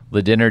course,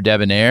 Le Dinner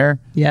Debonair.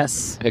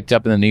 Yes. Picked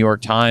up in the New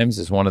York Times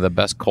as one of the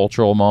best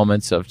cultural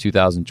moments of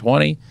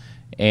 2020.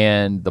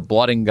 And the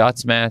Blood and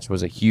Guts match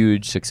was a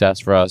huge success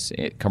for us,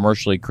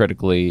 commercially,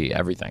 critically,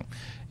 everything.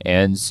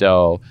 And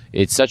so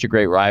it's such a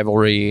great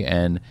rivalry.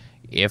 And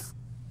if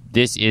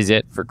this is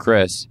it for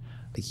Chris,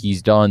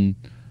 he's done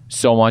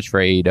so much for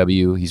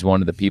AEW. He's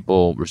one of the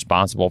people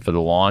responsible for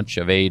the launch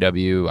of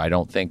AEW. I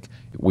don't think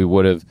we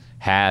would have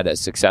had a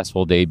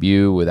successful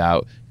debut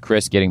without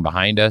Chris getting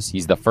behind us.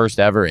 He's the first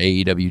ever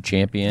AEW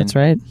champion. That's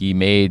right. He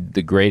made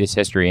the greatest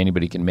history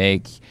anybody can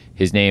make.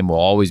 His name will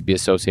always be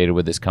associated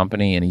with this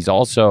company, and he's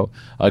also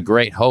a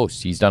great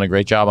host. He's done a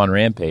great job on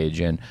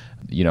Rampage, and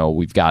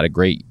we've got a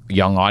great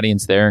young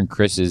audience there, and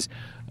Chris is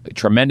a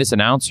tremendous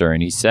announcer,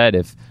 and he said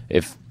if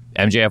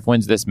MJF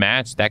wins this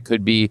match, that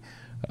could be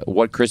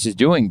what Chris is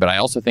doing. But I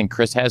also think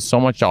Chris has so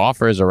much to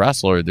offer as a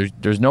wrestler.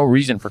 There's no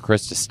reason for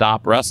Chris to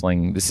stop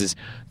wrestling. This is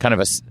kind of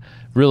a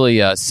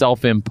really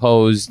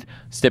self-imposed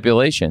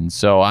stipulation.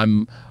 So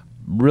I'm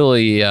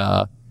really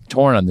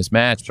torn on this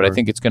match, but I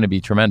think it's going to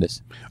be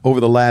tremendous. Over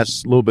the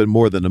last little bit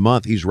more than a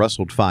month, he's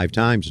wrestled 5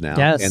 times now,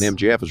 yes. and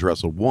MJF has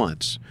wrestled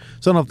once.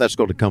 So I don't know if that's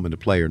going to come into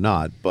play or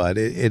not, but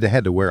it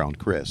had to wear on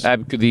Chris.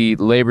 The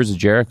Labors of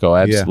Jericho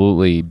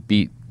absolutely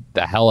beat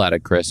the hell out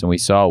of Chris, and we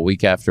saw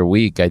week after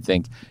week. I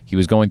think he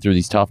was going through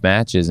these tough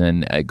matches,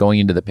 and going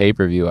into the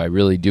pay-per-view, I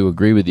really do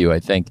agree with you.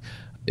 I think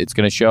it's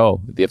going to show.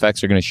 The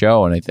effects are going to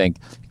show, and I think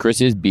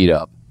Chris is beat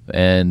up,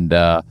 and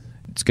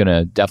it's going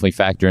to definitely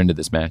factor into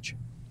this match.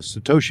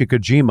 Satoshi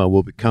Kojima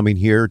will be coming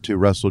here to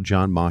wrestle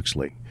Jon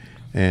Moxley,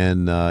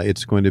 and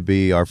it's going to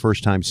be our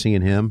first time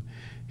seeing him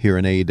here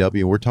in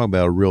AEW, and we're talking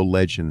about a real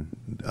legend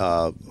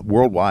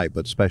worldwide,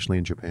 but especially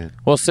in Japan.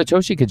 Well,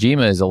 Satoshi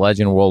Kojima is a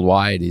legend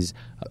worldwide. He's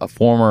a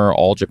former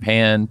All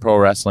Japan Pro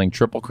Wrestling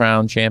Triple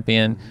Crown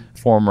champion,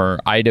 former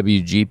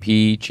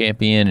IWGP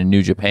champion in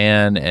New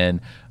Japan, and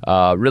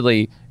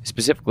really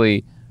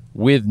specifically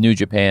with New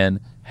Japan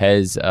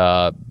has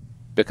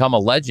become a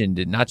legend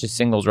in not just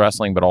singles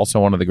wrestling, but also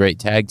one of the great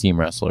tag team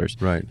wrestlers.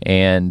 Right.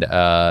 And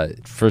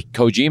for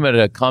Kojima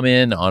to come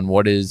in on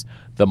what is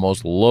the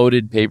most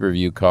loaded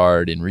pay-per-view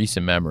card in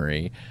recent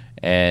memory,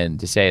 and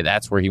to say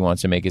that's where he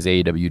wants to make his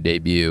AEW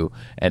debut,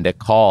 and to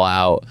call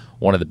out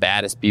one of the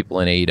baddest people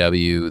in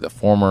AEW, the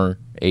former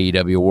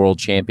AEW World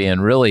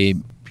Champion, really,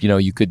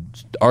 you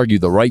could argue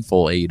the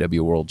rightful AEW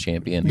World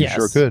Champion. Yes.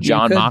 Sure could.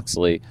 Jon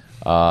Moxley,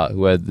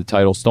 who had the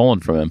title stolen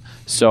from him.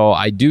 So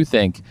I do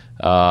think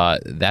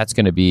that's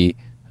going to be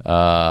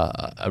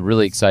a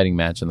really exciting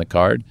match on the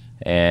card.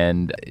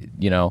 And,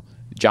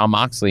 Jon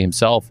Moxley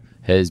himself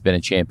has been a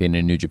champion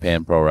in New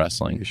Japan Pro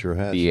Wrestling. He sure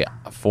has. The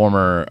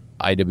former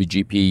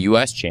IWGP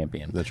US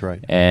champion. That's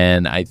right.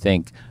 And I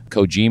think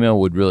Kojima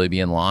would really be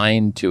in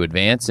line to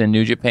advance in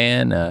New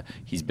Japan.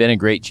 He's been a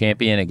great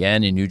champion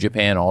again in New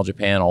Japan,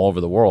 all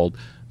over the world.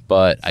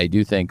 But I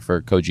do think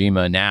for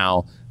Kojima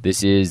now,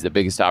 this is the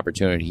biggest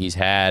opportunity he's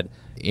had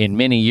in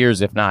many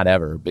years, if not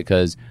ever,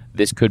 because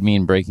this could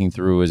mean breaking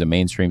through as a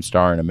mainstream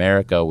star in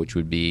America, which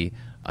would be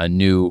a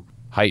new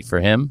height for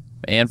him.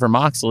 And for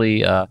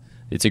Moxley,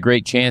 it's a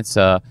great chance.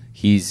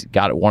 He's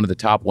got one of the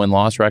top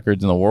win-loss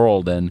records in the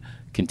world, and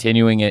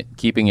continuing it,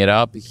 keeping it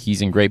up,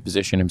 he's in great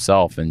position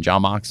himself. And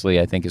Jon Moxley,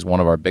 I think, is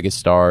one of our biggest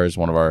stars,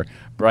 one of our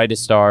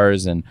brightest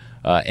stars, and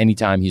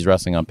anytime he's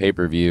wrestling on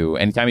pay-per-view,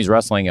 anytime he's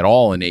wrestling at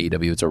all in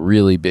AEW, it's a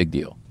really big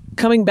deal.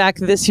 Coming back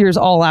this year's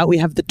All Out, we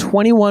have the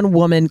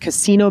 21-woman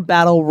Casino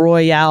Battle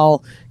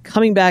Royale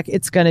coming back.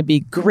 It's going to be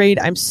great.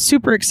 I'm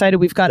super excited.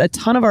 We've got a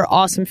ton of our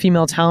awesome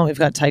female talent. We've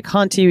got Ty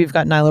Conti. We've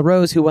got Nyla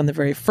Rose, who won the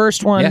very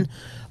first one.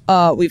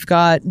 Yeah. We've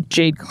got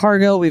Jade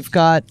Cargill. We've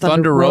got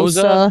Thunder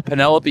Rosa.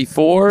 Penelope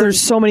Ford.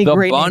 There's so many the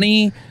great...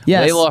 Bunny.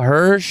 Yes. Layla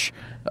Hirsch.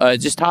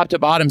 Just top to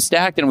bottom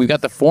stacked. And we've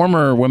got the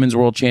former Women's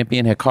World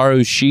Champion,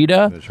 Hikaru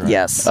Shida. That's right.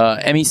 Yes.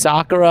 Emi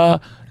Sakura.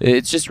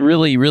 It's just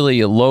really, really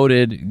a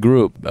loaded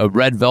group.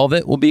 Red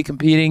Velvet will be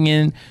competing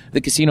in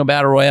the Casino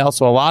Battle Royale,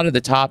 so a lot of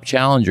the top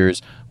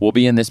challengers will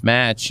be in this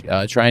match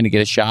trying to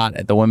get a shot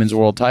at the Women's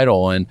World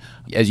title. And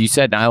as you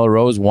said, Nyla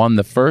Rose won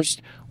the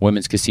first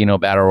Women's Casino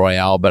Battle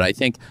Royale, but I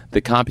think the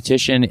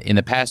competition in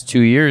the past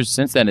 2 years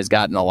since then has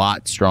gotten a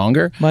lot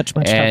stronger. Much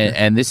tougher.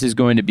 And this is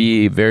going to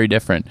be very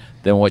different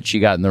than what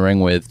she got in the ring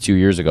with 2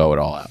 years ago at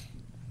All Out.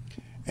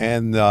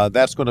 And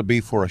that's going to be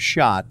for a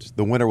shot.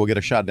 The winner will get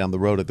a shot down the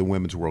road at the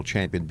Women's World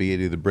Champion, be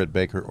it either Britt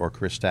Baker or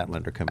Chris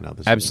Statlander coming out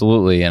this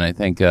Absolutely, week. And I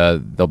think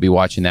they'll be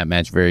watching that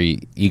match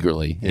very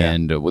eagerly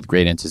and with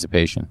great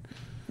anticipation.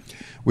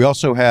 We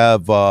also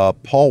have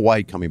Paul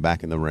White coming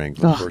back in the ring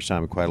for the first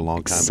time in quite a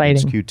long time. Exciting.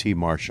 It's QT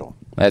Marshall.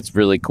 That's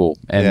really cool.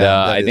 And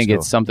I think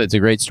it's something. It's a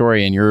great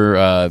story, and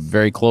you're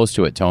very close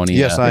to it, Tony.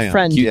 Yes, I am.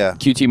 Friend.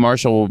 QT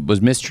Marshall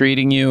was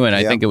mistreating you, and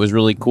I think it was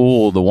really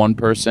cool. The one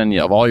person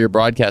of all your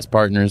broadcast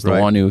partners, the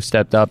one who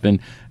stepped up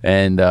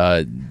and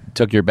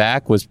took your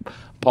back was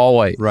Paul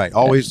White. Right.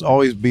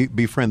 Always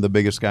befriend the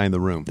biggest guy in the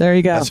room. There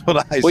you go. That's what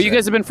I say. Well, you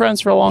guys have been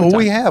friends for a long time.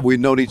 We have. We've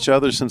known each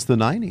other since the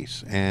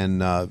 90s.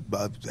 And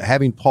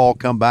having Paul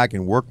come back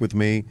and work with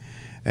me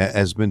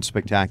has been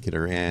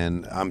spectacular.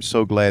 And I'm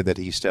so glad that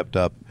he stepped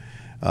up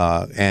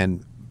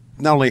and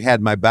not only had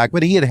my back,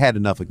 but he had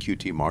enough of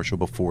QT Marshall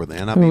before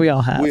then. I mean, we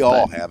all have. We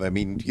all have. I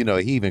mean, he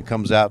even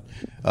comes out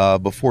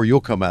before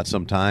you'll come out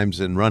sometimes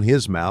and run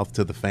his mouth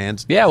to the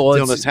fans. Yeah, well,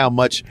 telling us how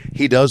much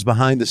he does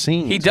behind the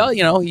scenes. He does.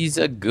 He's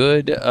a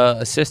good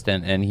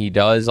assistant, and he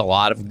does a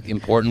lot of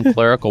important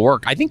clerical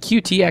work. I think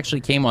QT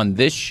actually came on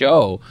this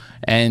show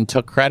and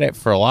took credit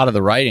for a lot of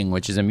the writing,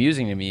 which is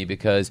amusing to me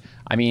because,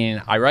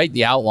 I write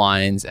the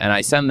outlines and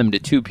I send them to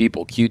two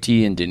people,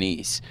 QT and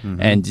Denise.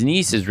 Mm-hmm. And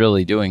Denise is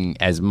really doing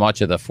as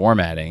much of the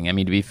formatting.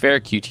 To be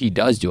fair, QT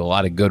does do a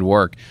lot of good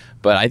work,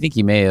 but I think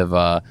he may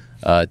have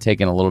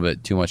taken a little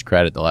bit too much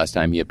credit the last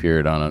time he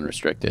appeared on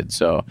Unrestricted.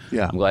 So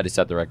I'm glad to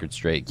set the record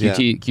straight.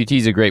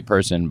 QT's a great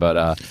person,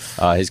 but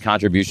his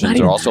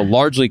contributions are also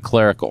largely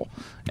clerical.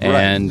 Right.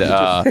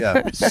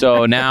 And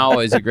so now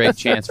is a great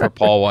chance for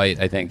Paul White,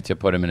 I think, to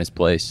put him in his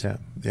place.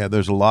 Yeah,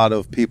 there's a lot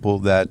of people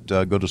that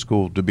go to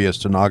school to be a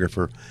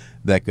stenographer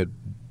that could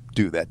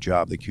do that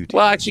job that QT.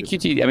 Well, actually,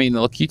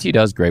 QT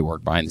does great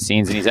work behind the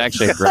scenes, and he's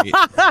actually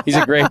he's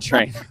a great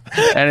trainer,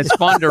 and it's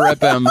fun to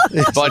rip him,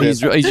 but he's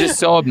just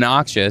so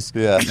obnoxious,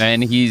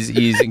 and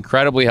he's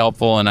incredibly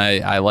helpful, and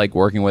I like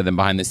working with him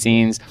behind the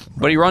scenes,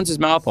 but he runs his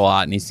mouth a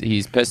lot, and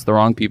he's pissed the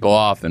wrong people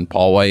off, and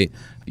Paul White,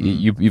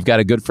 you've got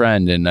a good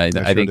friend, and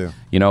I think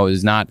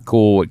it's not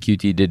cool what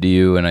QT did to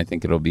you, and I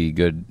think it'll be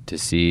good to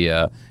see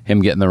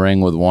him get in the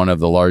ring with one of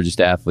the largest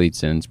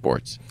athletes in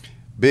sports.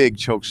 Big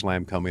choke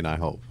slam coming, I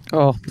hope.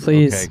 Oh,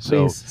 please, okay, please.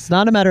 So, it's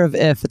not a matter of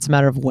if, it's a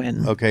matter of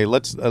when. Okay,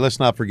 let's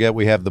not forget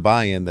we have the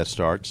buy-in that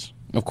starts.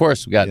 Of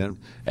course, we got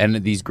and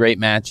these great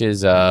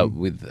matches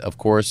with, of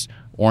course,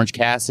 Orange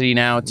Cassidy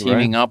now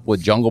teaming up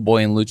with Jungle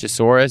Boy and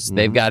Luchasaurus. Mm-hmm.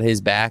 They've got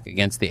his back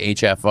against the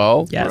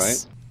HFO. Yes.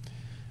 Right.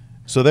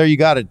 So there you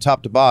got it,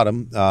 top to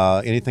bottom.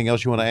 Anything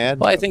else you want to add?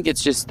 Well, I think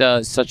it's just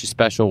such a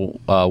special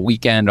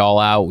weekend all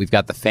out. We've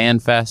got the Fan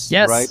Fest.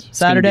 Yes, right?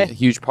 Saturday. A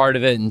huge part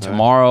of it. And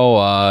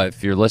tomorrow,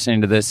 if you're listening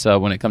to this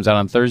when it comes out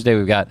on Thursday,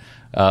 we've got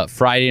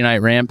Friday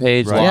Night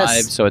Rampage live.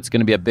 Yes. So it's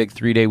going to be a big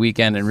 3-day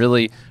weekend and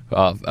really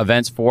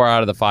events 4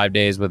 out of the 5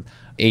 days with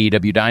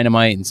AEW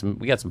Dynamite, and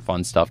we got some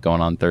fun stuff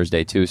going on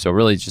Thursday too. So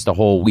really, it's just a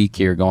whole week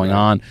here going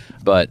on.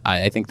 But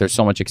I think there's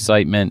so much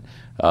excitement.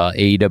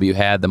 AEW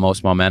had the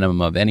most momentum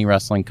of any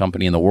wrestling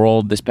company in the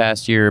world this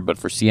past year, but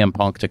for CM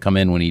Punk to come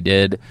in when he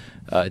did,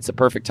 it's a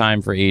perfect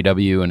time for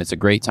AEW, and it's a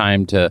great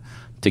time to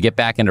get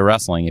back into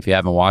wrestling. If you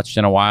haven't watched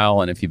in a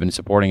while, and if you've been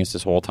supporting us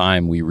this whole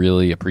time, we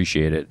really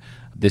appreciate it.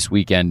 This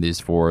weekend is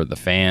for the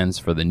fans,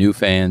 for the new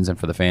fans, and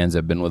for the fans that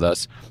have been with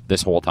us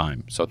this whole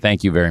time. So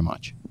thank you very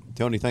much.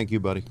 Tony, thank you,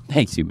 buddy.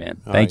 Thanks, you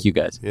man. All Thank right. you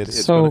guys.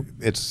 It's So-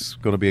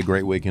 going to be a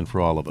great weekend for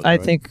all of us. I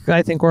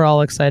right? think we're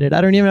all excited.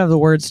 I don't even have the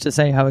words to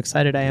say how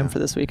excited I am for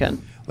this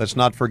weekend. Let's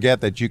not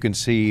forget that you can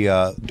see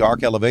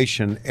Dark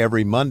Elevation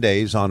every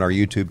Mondays on our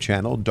YouTube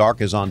channel. Dark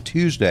is on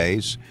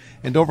Tuesdays.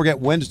 And don't forget,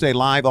 Wednesday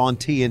live on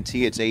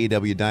TNT. It's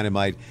AEW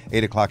Dynamite,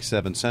 8 o'clock,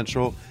 7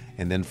 Central.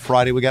 And then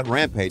Friday, we got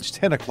Rampage,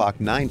 10 o'clock,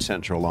 9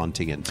 Central on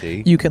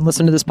TNT. You can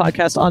listen to this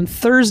podcast on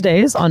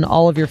Thursdays on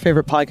all of your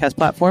favorite podcast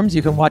platforms.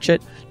 You can watch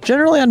it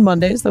generally on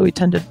Mondays, though we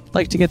tend to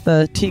like to get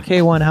the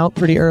TK one out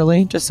pretty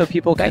early, just so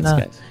people can.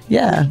 Thanks, guys.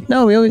 Yeah,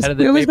 no, we always Ahead of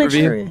the make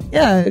pay-per-view. sure.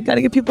 Yeah, got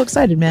to get people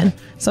excited, man.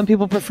 Some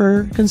people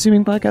prefer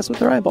consuming podcasts with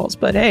their eyeballs,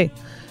 but hey,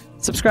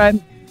 subscribe,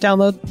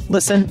 download,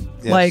 listen,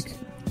 Yes. like.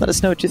 Let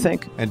us know what you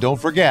think. And don't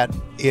forget,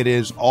 it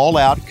is All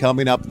Out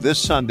coming up this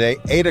Sunday,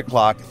 8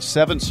 o'clock,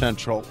 7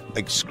 Central,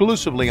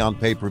 exclusively on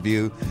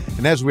pay-per-view.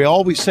 And as we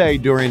always say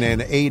during an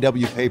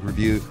AEW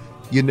pay-per-view,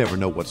 you never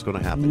know what's going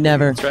to happen.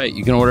 Never. That's right.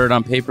 You can order it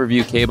on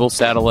pay-per-view, cable,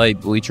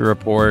 satellite, Bleacher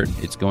Report.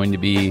 It's going to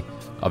be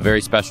a very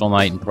special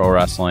night in pro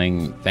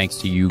wrestling, thanks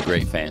to you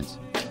great fans.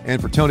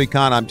 And for Tony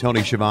Khan, I'm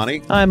Tony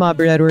Schiavone. I'm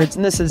Aubrey Edwards,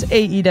 and this is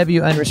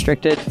AEW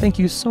Unrestricted. Thank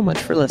you so much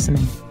for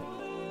listening.